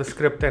little bit of the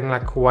script and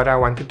like what I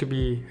wanted to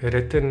be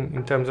written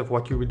in terms of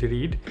what you would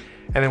read,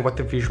 and then what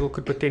the visual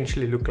could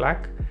potentially look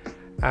like.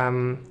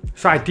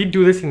 So I did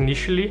do this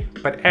initially,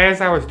 but as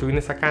I was doing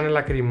this, I kind of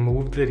like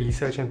removed the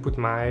research and put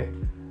my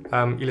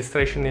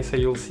illustration there, so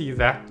you'll see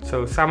that.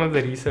 So some of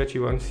the research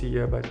you won't see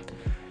here, but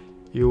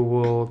you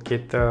will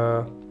get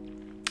the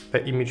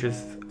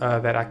images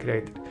that I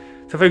created.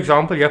 So for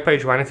example, here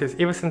page 1, it says,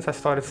 ever since I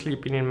started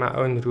sleeping in my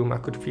own room, I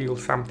could feel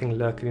something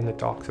lurking in the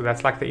dark. So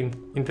that's like the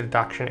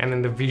introduction. And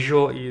then the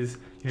visual is,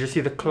 you just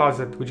see the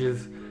closet, which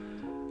is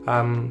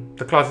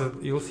the closet.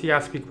 You'll see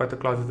I speak about the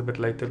closet a bit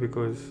later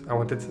because I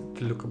wanted it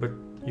to look a bit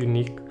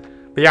unique.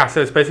 But yeah,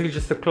 so it's basically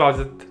just a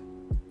closet,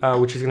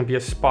 which is going to be a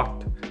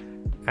spot.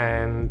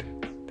 And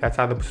that's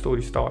how the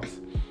story starts.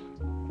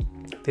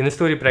 Then the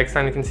story breaks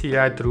down. You can see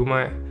I drew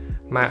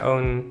added my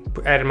own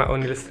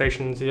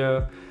illustrations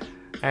here.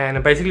 And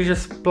I'm basically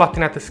just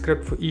plotting out the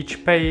script for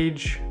each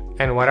page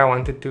and what I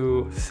wanted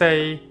to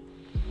say.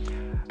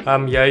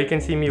 Here you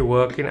can see me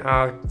working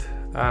out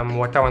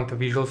what I want the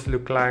visuals to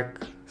look like.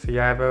 So you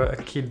have a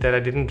kid that I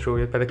didn't draw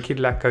yet, but a kid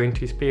like going to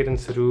his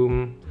parents'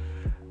 room,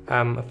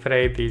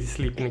 afraid he's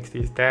sleeping next to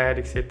his dad,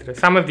 etc.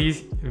 Some of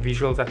these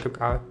visuals I took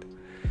out.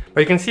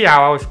 But you can see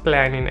how I was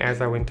planning as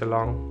I went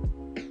along.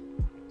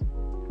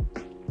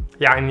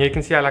 Yeah, and you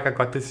can see how I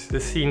got this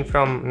scene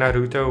from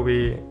Naruto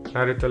where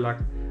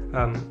Naruto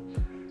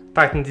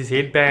tightens his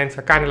headband, so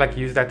I kind of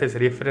used that as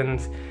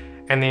reference.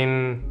 And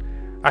then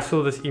I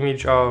saw this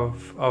image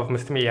of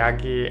Mr.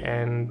 Miyagi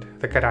and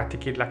the Karate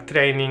Kid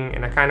training,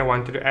 and I kind of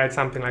wanted to add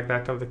something like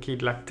that of the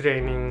kid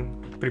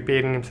training,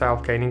 preparing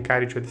himself, gaining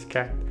courage with his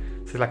cat.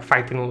 So he's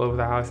fighting all over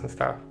the house and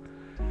stuff.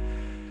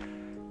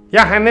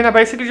 Yeah, and then I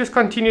basically just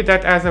continued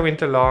that as I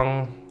went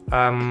along,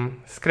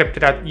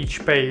 scripted out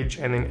each page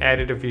and then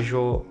added a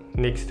visual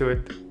next to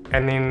it.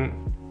 And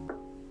then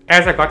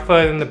as I got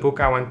further in the book,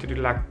 I wanted to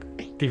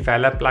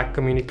develop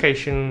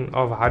communication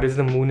of how does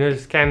the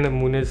Mooners, can the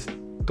Mooners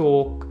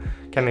talk,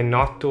 can they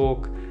not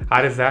talk,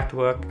 how does that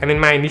work? And then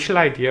my initial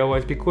idea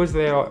was, because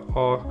they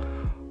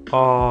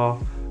are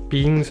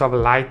beings of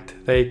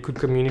light, they could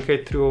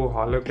communicate through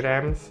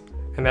holograms.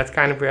 And that's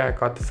kind of where I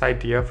got this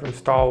idea from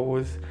Star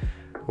Wars,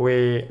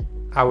 where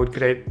I would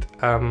create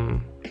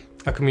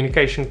a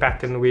communication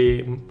pattern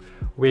where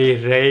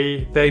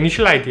Rey, the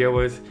initial idea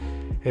was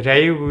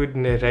Rey would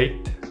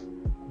narrate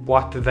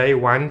what they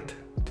want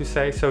to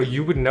say, so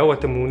you would know what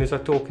the Mooners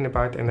are talking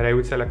about, and Rey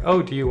would say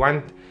oh, do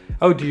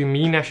you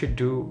mean I should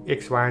do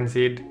X, Y, and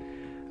Z?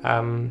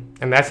 And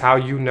that's how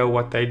you know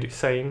what they're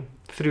saying,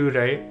 through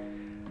Rey,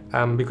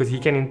 because he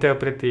can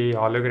interpret the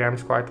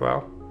holograms quite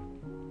well.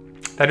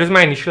 That was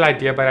my initial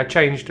idea, but I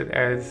changed it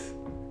as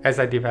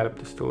I developed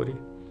the story.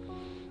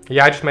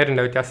 Yeah, I just made a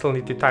note. I still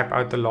need to type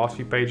out the last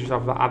few pages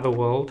of the other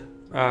world,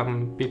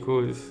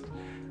 because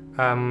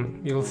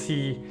you'll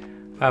see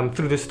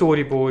through the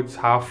storyboards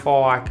how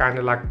far I kind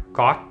of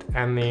got,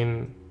 and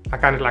then I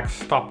kind of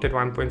stopped at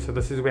one point. So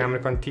this is where I'm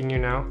going to continue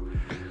now.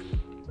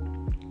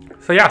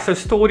 So yeah, so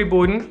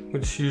storyboarding,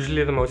 which is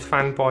usually the most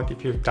fun part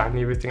if you've done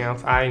everything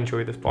else. I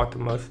enjoy this part the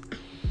most.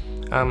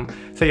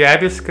 So you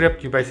have your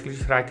script, you basically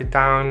just write it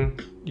down,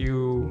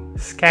 you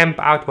scamp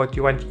out what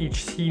you want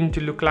each scene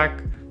to look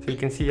like. So you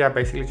can see I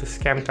basically just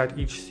scamped out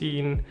each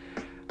scene.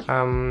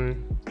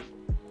 And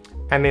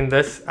then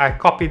this, I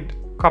copied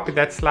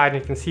that slide,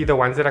 and you can see the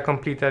ones that I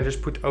completed, I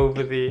just put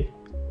over there.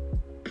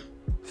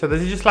 So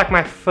this is just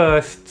my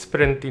first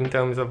sprint in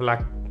terms of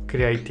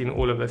creating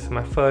all of this,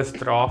 my first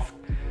draft.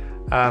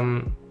 I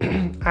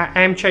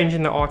am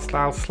changing the art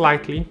style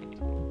slightly.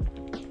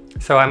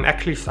 So I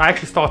actually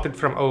started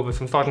from over,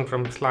 so I'm starting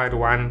from slide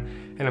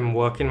 1 and I'm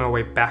working my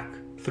way back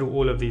through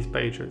all of these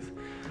pages.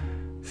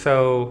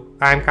 So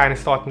I'm kind of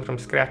starting from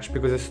scratch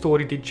because the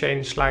story did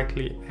change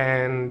slightly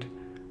and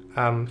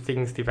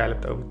things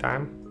developed over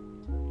time.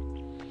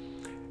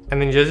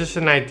 And then just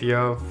an idea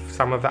of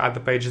some of the other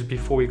pages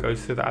before we go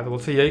to the other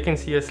world. So here you can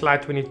see a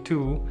slide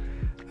 22,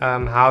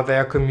 how they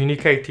are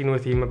communicating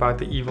with him about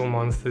the evil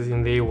monsters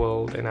in their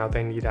world and how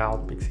they need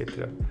help,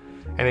 etc.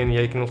 And then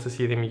here you can also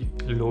see them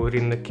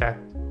luring the cat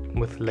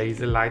with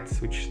laser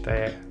lights, which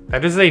that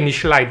was the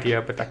initial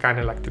idea, but I kind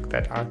of took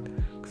that out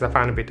because I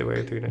found a better way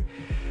of doing it.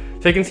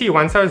 So you can see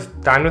once I was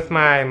done with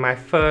my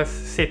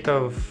first set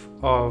of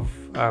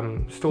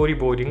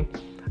storyboarding,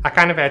 I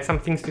kind of had some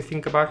things to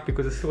think about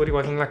because the story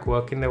wasn't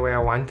working the way I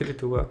wanted it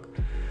to work.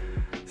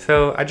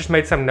 So I just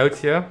made some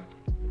notes here,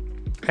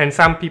 and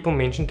some people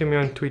mentioned to me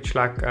on Twitch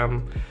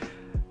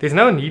there's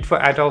no need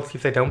for adults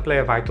if they don't play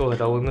a vital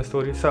role in the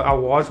story. So I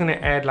was going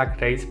to add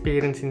Rey's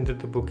parents into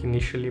the book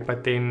initially,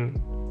 but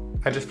then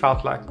I just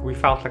felt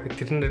it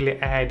didn't really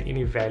add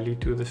any value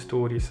to the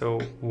story. So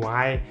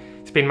why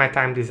spend my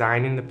time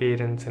designing the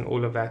parents and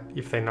all of that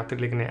if they're not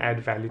really going to add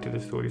value to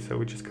the story? So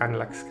we just kind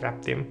of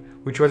scrapped them,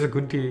 which was a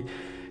good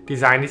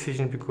design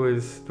decision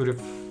because it would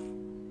have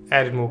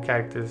added more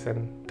characters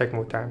and take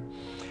more time.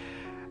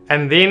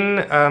 And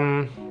then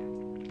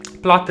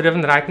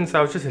plot-driven writing. So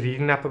I was just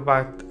reading up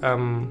about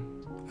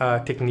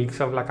techniques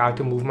of how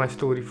to move my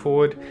story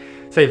forward.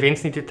 So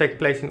events need to take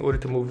place in order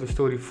to move the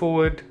story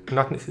forward,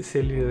 not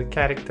necessarily the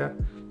character.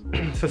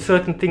 So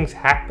certain things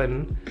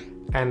happen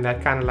and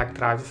that kind of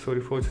drives the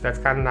story forward. So that's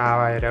kind of how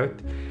I wrote.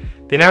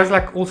 Then I was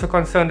also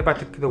concerned about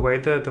the way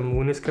the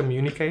Mooners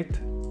communicate.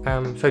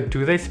 So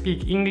do they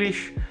speak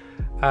English?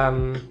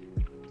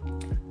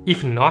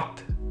 If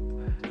not,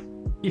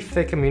 if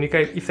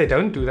they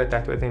don't do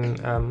that way, then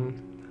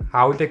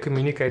how would they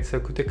communicate? So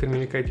could they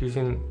communicate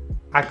using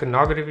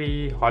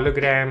iconography,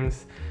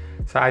 holograms.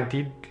 So I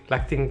did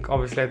like think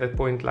obviously at that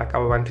point like I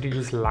wanted to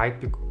use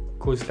light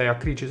because they are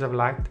creatures of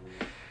light.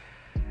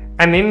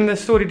 And then the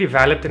story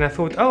developed and I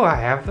thought, oh, I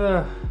have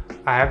the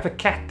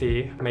cat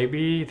there.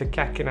 Maybe the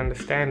cat can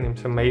understand him.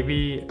 So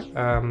maybe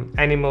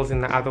animals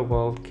in the other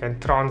world can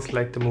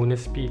translate the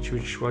Moona's speech,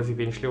 which was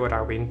eventually what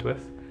I went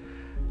with.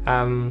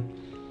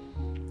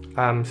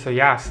 So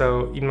yeah,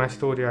 so in my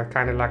story I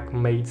kind of like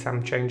made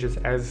some changes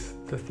as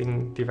the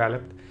thing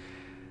developed.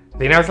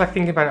 Then I was like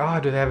thinking about,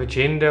 oh, do they have a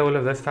gender, all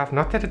of this stuff.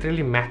 Not that it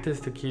really matters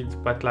to kids,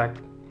 but like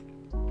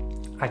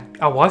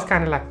I was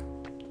kind of like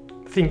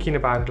thinking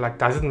about it, like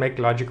does it make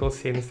logical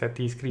sense that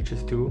these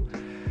creatures do?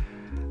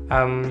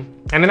 And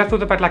then I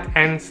thought about like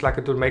ants, like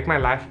it would make my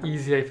life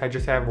easier if I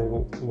just have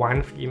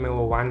one female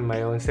or one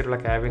male instead of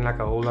like having like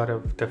a whole lot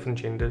of different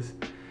genders.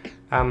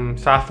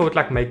 So I thought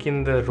like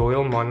making the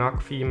royal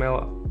monarch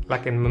female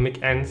like and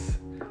mimic ants,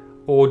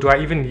 or do I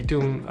even need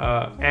to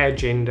add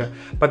gender?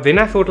 But then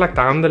I thought like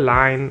down the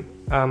line,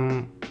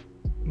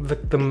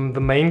 the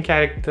main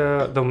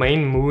character, the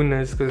main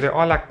Moonas, because there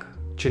are like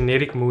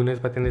generic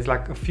Moonas, but then there's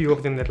like a few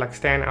of them that like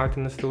stand out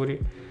in the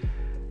story,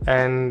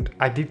 and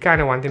I did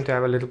kind of want them to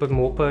have a little bit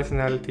more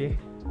personality.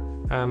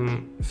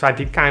 So I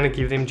did kind of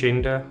give them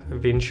gender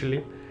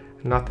eventually.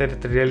 Not that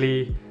it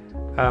really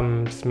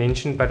is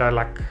mentioned, but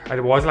I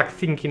was like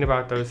thinking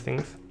about those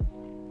things.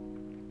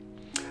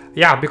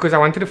 Yeah, because I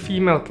wanted a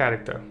female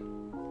character.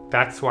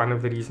 That's one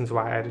of the reasons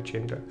why I added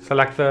gender. So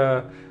like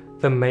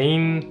the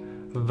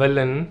main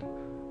villain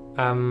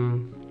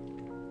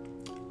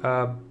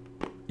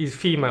is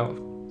female,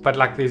 but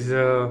like there's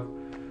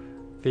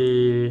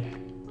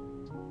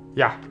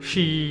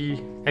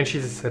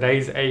she's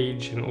Ray's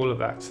age and all of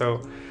that.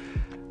 So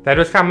that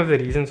was kind of the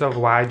reasons of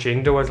why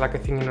gender was like a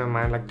thing in my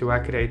mind. Like, do I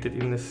create it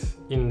in this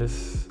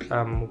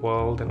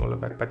world and all of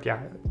that? But yeah,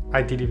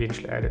 I did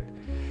eventually add it.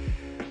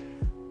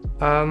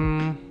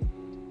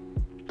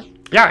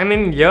 Yeah, and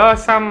then here are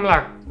some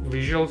like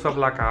visuals of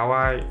like how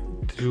I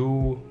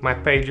drew my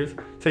pages.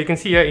 So you can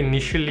see here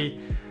initially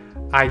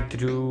I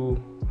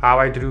drew how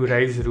I drew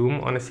Ray's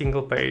room on a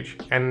single page,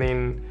 and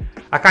then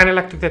I kind of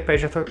like took that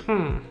page and thought,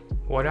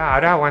 how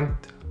do I want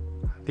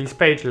these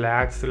page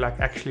layouts to like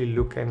actually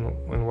look,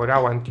 and what do I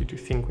want you to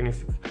think when you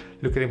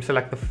look at them. So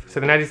like so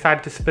then I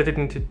decided to split it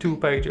into 2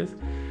 pages.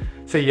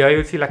 So here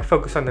you'll see like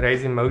focus on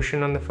Ray's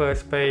emotion on the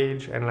first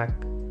page and like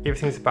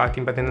everything's about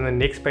him, but then on the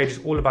next page is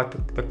all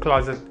about the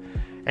closet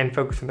and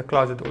focus on the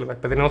closet, all of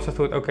that. But then I also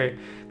thought, okay,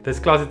 this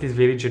closet is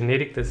very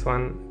generic, this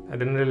one I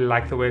didn't really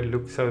like the way it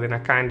looked, so then I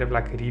kind of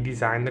like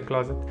redesigned the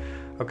closet.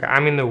 Okay,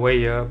 I'm in the way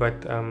here,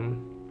 but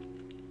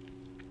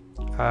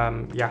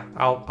yeah,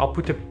 I'll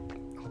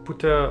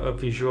put a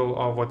visual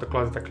of what the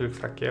closet actually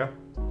looks like here.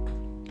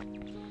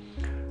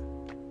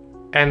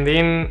 And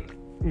then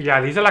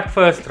yeah, these are like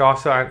first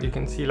drafts, so you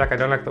can see like I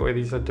don't like the way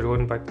these are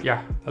drawn, but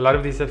yeah, a lot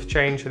of these have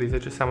changed. So these are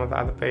just some of the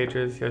other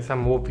pages. Here's some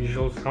more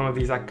visuals. Some of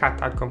these are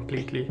cut out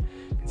completely.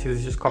 You can see this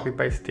is just copy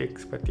paste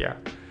text, but yeah,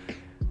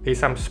 there's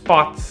some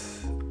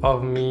spots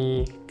of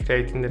me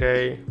creating the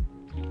Ray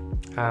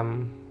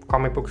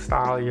comic book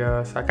style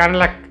here. So I kind of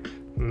like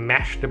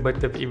mashed a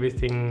bit of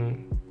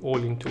everything all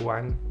into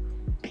one.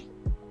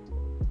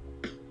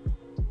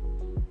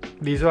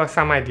 These are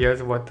some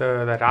ideas of what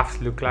the roughs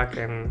look like,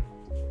 and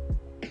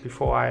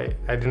before I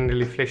didn't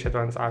really flesh that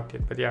ones out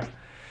yet, but yeah.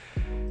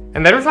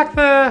 And that was like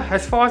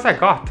as far as I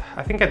got.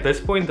 I think at this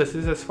point this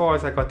is as far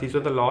as I got. These were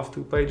the last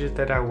 2 pages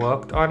that I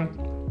worked on,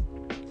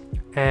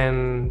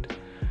 and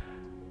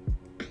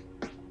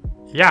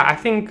yeah, I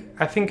think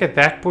at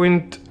that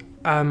point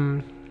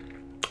I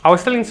was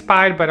still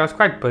inspired, but I was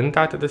quite burnt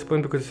out at this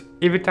point, because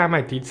every time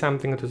I did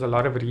something it was a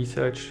lot of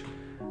research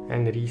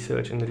and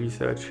research and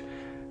research.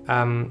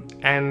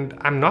 And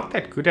I'm not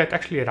that good at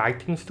actually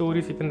writing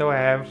stories, even though I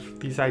have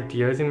these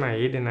ideas in my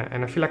head, and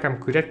I feel like I'm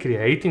good at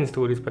creating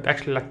stories, but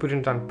actually like putting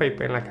it on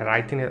paper and like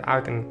writing it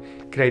out and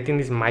creating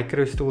these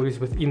micro stories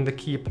within the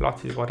key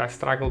plots is what I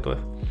struggled with.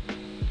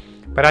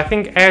 But I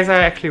think as I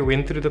actually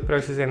went through the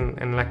process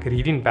and like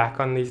reading back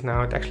on these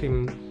now, it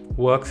actually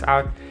works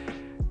out.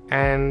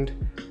 And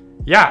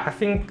yeah, I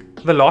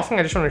think the last thing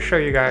I just want to show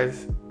you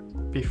guys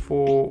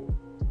before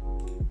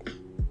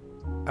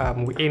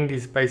we end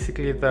is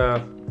basically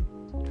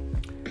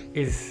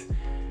is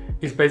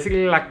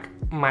basically like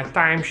my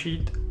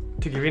timesheet,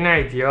 to give you an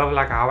idea of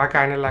like how I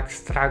kind of like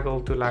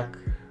struggled to like,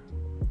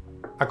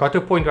 I got to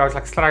a point where I was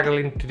like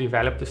struggling to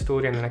develop the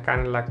story, and then I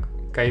kind of like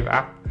gave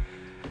up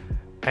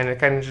and it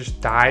kind of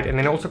just died. And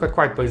then I also got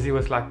quite busy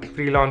with like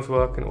freelance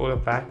work and all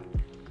of that.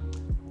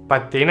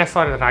 But then I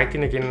started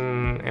writing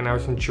again and I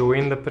was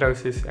enjoying the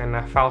process, and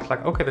I felt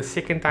like, okay, the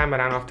second time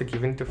around after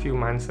giving it a few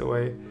months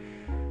away,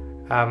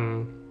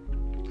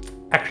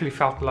 actually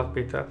felt a lot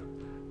better.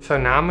 So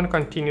now I'm going to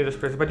continue this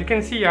process, but you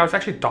can see I was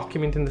actually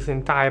documenting this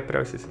entire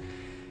process,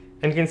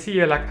 and you can see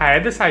here like I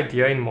had this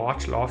idea in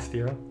March last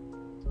year,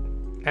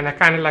 and I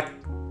kind of like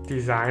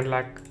designed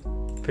like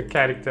the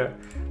character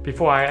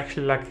before I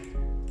actually like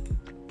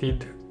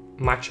did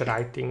much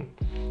writing.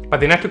 But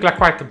then I took like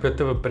quite a bit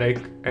of a break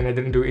and I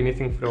didn't do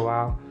anything for a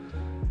while.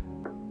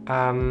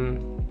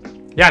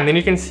 Yeah, and then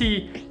you can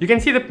see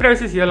the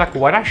process here. Like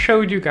what I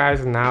showed you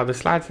guys now, the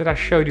slides that I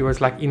showed you was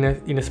like in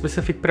a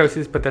specific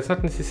process, but that's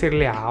not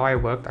necessarily how I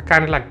worked. I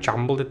kind of like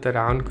jumbled it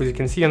around, because you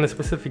can see on the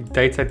specific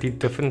dates I did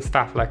different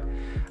stuff. Like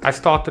I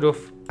started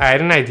off, I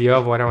had an idea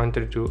of what I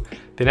wanted to do,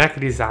 then I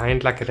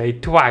designed like Ray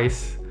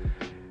twice,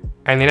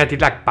 and then I did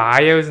like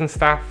bios and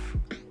stuff,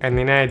 and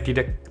then I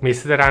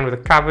messed around with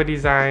the cover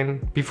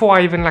design before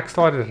I even like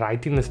started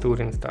writing the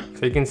story and stuff.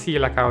 So you can see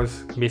like I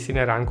was messing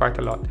around quite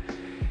a lot.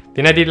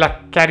 Then I did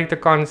like character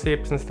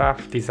concepts and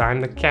stuff,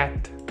 designed the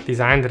cat,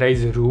 designed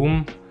Ray's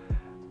room.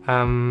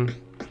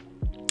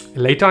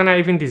 Later on I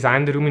even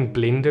designed the room in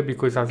Blender,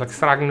 because I was like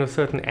struggling with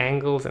certain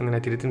angles, and then I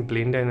did it in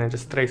Blender and I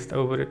just traced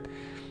over it.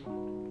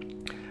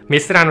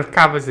 Messed around with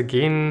covers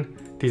again,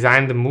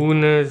 designed the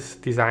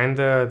mooners, designed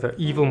the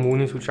evil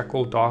mooners, which I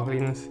call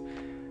Loglines.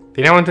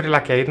 Then I wanted to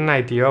like get an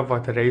idea of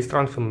what the Ray's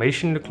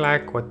transformation looked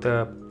like, what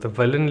the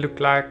villain looked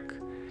like.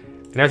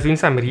 Then I was doing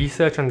some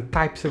research on the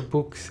types of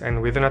books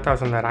and whether or not I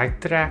was on the right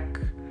track.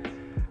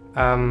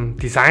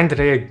 Designed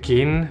Ray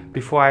again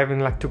before I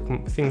even like took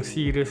things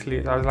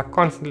seriously. I was like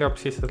constantly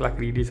obsessed with like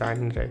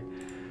redesigning Ray.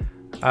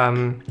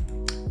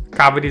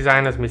 Cover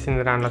design, I was messing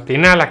around. Like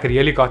then I like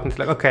really got into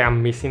like, okay,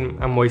 I'm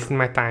wasting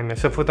my time here.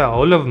 So for the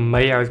whole of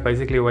May I was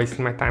basically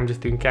wasting my time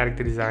just doing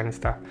character design and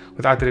stuff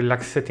without really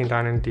like sitting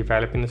down and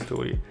developing the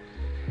story.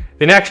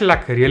 Then I actually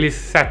like really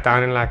sat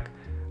down and like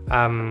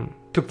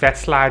took that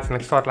slides and I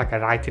started like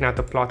writing out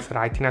the plots,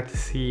 writing out the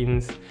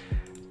scenes,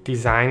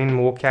 designing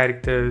more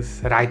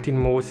characters, writing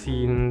more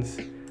scenes,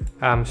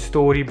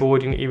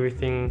 storyboarding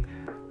everything,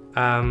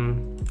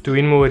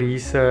 doing more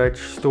research,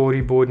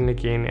 storyboarding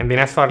again, and then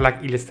I started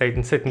like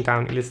illustrating, sitting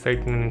down,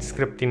 illustrating and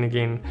scripting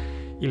again,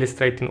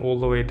 illustrating all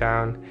the way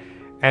down,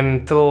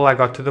 until I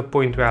got to the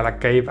point where I like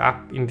gave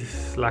up in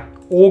this like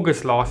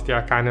August last year.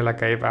 I kind of like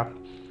gave up,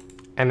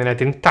 and then I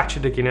didn't touch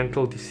it again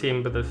until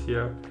December this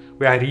year,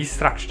 where I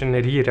restructured and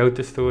rewrote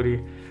the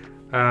story,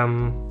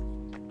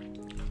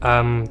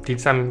 did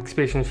some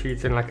expression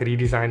sheets and like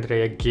redesigned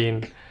Ray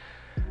again.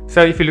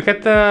 So if you look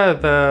at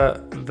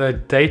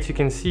the dates, you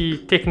can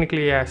see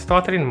technically I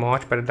started in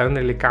March, but I don't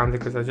really count it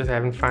because I was just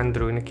having fun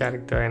drawing a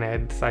character and I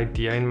had this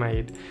idea in my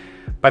head.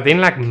 But then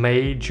like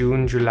May,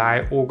 June,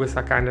 July, August,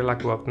 I kind of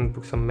like worked on the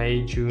book. So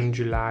May, June,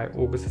 July,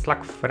 August, it's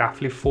like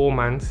roughly 4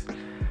 months.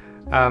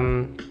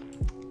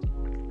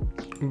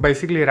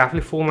 Basically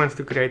roughly 4 months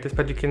to create this,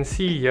 but you can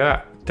see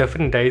here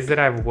different days that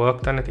I've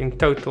worked on it. In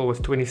total was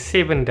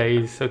 27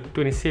 days, so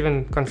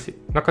 27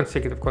 not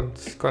consecutive,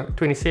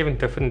 27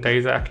 different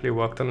days I actually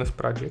worked on this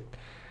project.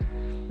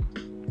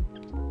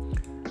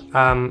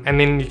 And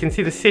then you can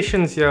see the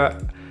sessions here,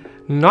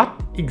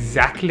 not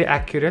exactly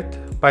accurate,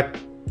 but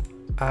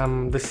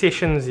the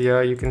sessions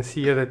here, you can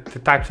see here the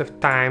types of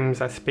times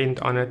I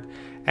spent on it,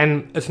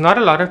 and it's not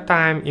a lot of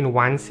time in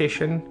one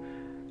session.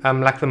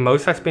 Like the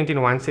most I spent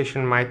in one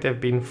session might have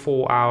been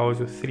 4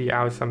 hours or 3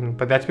 hours something,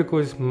 but that's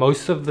because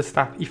most of the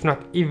stuff, if not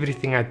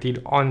everything, I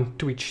did on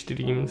Twitch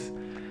streams,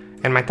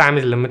 and my time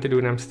is limited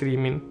when I'm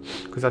streaming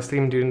because I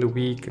stream during the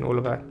week and all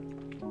of that.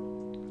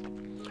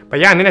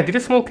 But yeah, and then I did a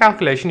small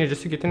calculation here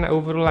just to get an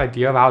overall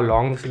idea of how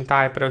long this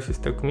entire process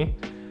took me,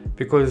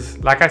 because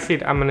like I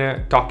said, I'm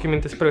gonna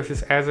document this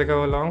process as I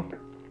go along.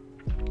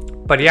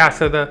 But yeah,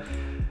 so the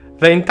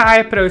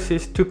entire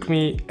process took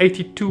me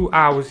 82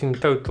 hours in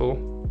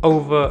total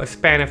over a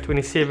span of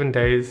 27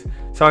 days.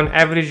 So on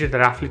average it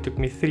roughly took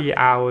me 3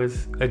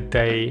 hours a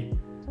day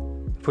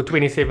for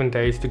 27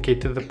 days to get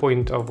to the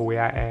point of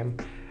where I am,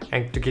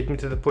 and to get me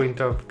to the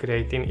point of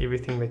creating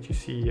everything that you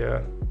see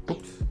here.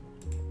 Oops.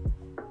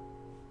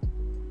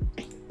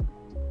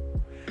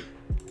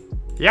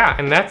 Yeah,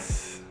 and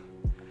that's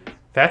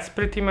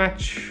pretty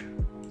much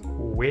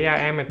where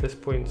I am at this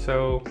point.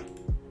 So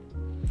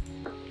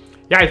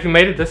yeah, if you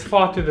made it this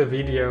far to the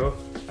video,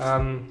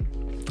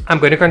 I'm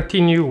going to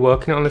continue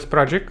working on this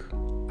project,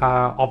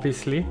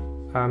 obviously.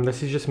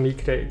 This is just me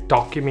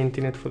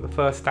documenting it for the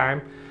first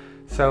time.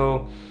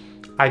 So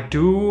I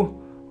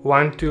do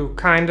want to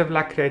kind of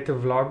like create a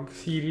vlog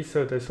series,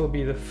 so this will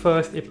be the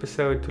first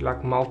episode to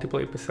like multiple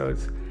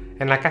episodes.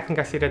 And like I think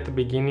I said at the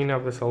beginning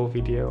of this whole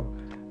video,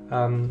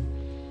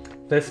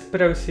 this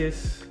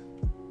process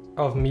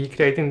of me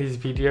creating these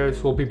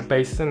videos will be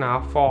based on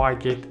how far I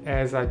get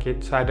as I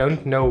get. So I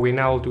don't know when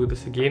I'll do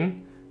this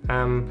again.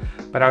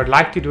 But I would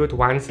like to do it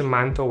once a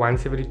month or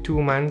once every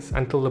 2 months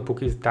until the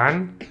book is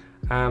done.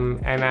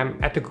 And I'm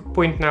at a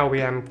point now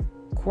where I'm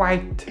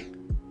quite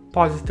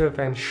positive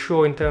and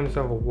sure in terms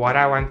of what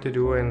I want to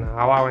do and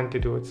how I want to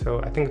do it.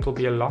 So I think it will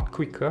be a lot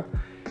quicker.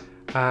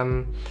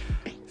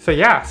 So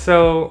yeah,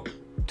 so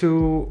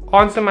to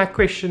answer my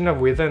question of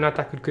whether or not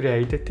I could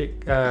create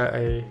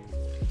a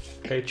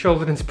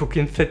children's book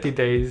in 30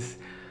 days,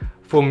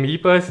 for me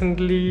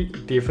personally,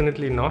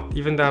 definitely not,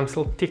 even though I'm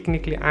still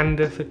technically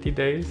under 30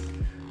 days.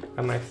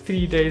 I have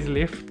 3 days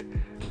left.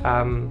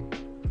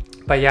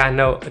 But yeah,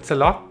 no, it's a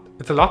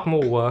lot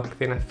more work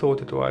than I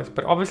thought it was.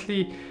 But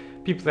obviously,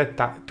 people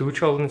that do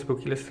children's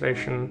book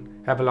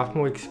illustration have a lot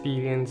more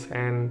experience,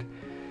 and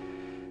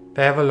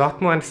they have a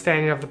lot more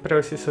understanding of the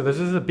process. So this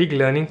is a big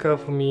learning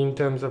curve for me in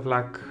terms of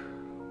like,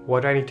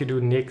 what do I need to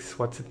do next?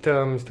 What's the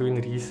terms?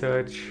 Doing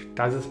research.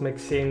 Does this make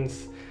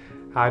sense?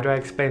 How do I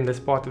explain this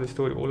part of the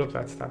story? All of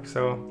that stuff.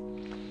 So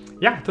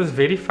yeah, it was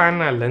very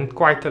fun. I learned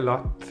quite a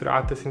lot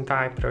throughout this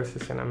entire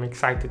process, and I'm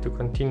excited to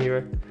continue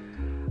it.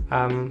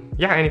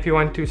 Yeah, and if you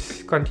want to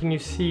continue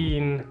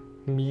seeing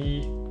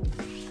me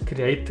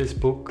create this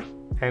book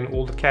and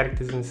all the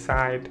characters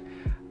inside,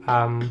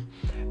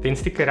 then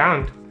stick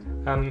around.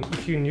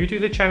 If you're new to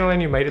the channel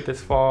and you made it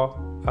this far,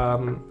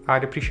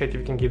 I'd appreciate if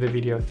you can give the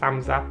video a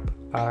thumbs up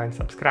and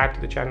subscribe to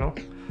the channel.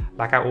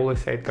 Like I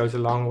always say, it goes a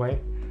long way.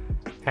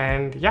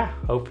 And yeah,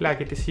 hopefully I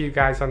get to see you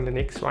guys on the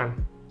next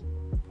one.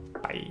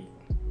 Bye.